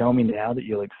tell me now that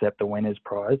you'll accept the winner's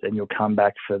prize and you'll come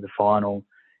back for the final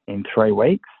in 3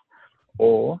 weeks,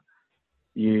 or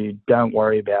you don't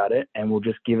worry about it and we'll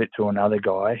just give it to another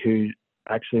guy who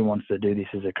actually wants to do this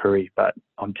as a career. But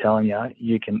I'm telling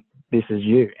you, this is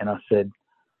you. And I said,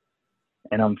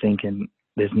 and I'm thinking,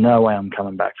 there's no way I'm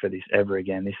coming back for this ever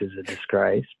again. This is a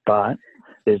disgrace, but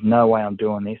there's no way I'm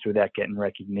doing this without getting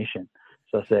recognition.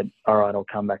 So I said, all right, I'll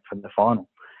come back for the final.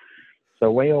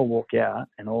 So we all walk out,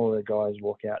 and all the guys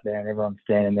walk out there, and everyone's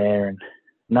standing there, and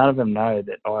none of them know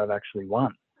that I've actually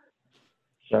won.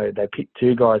 So they picked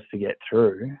 2 guys to get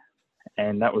through,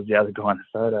 and that was the other guy in the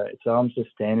photo. So I'm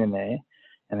just standing there,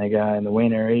 and they go, and the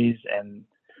winner is, and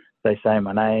they say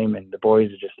my name, and the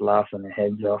boys are just laughing their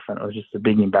heads off, and it was just a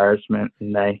big embarrassment.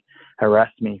 And they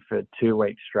harassed me for 2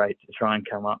 weeks straight to try and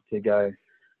come up to go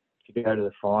to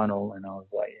the final, and I was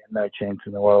like, yeah, no chance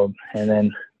in the world. And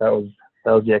then that was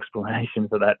the explanation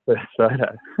for that first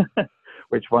photo,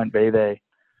 which won't be there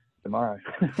tomorrow.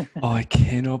 I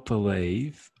cannot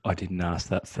believe I didn't ask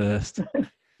that first.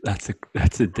 That's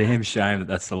a damn shame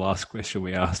that's the last question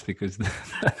we asked, because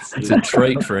it's a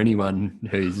treat for anyone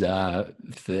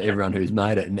for everyone who's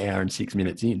made it an hour and 6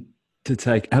 minutes in. To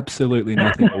take absolutely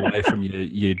nothing away from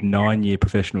your 9-year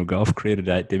professional golf career to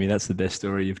date, Demi, that's the best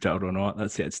story you've told all night.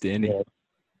 That's outstanding.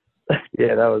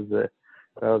 Yeah, that was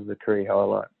the career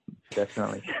highlight,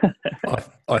 definitely.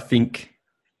 I think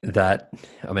that,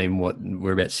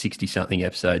 we're about 60-something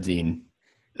episodes in.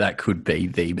 That could be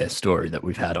the best story that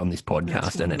we've had on this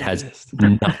podcast, and it has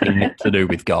nothing to do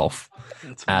with golf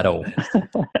at all.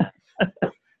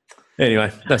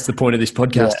 Anyway, that's the point of this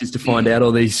podcast, is to find out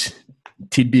all these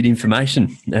tidbit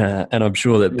information. And I'm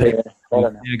sure that people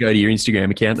will now go to your Instagram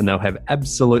account and they'll have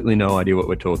absolutely no idea what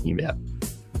we're talking about.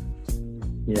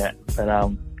 Yeah, but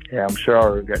I'm sure I'll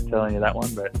regret telling you that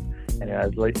one, but anyway,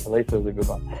 at least it was a good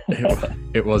one.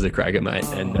 It was a cracker, mate,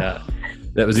 and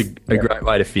that was a great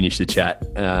way to finish the chat.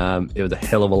 It was a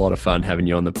hell of a lot of fun having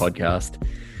you on the podcast.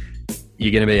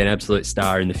 You're going to be an absolute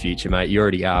star in the future, mate. You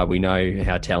already are. We know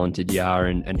how talented you are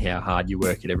and how hard you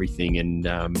work at everything, and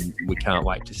we can't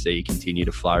wait to see you continue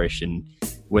to flourish. And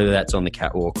whether that's on the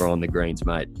catwalk or on the greens,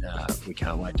 mate, we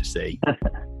can't wait to see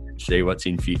what's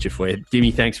in future for you.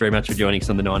 Dimi, thanks very much for joining us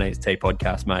on the 9XT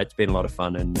podcast, mate. It's been a lot of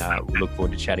fun, and we look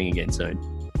forward to chatting again soon.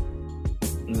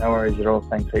 No worries at all.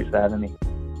 Thanks heaps for having me.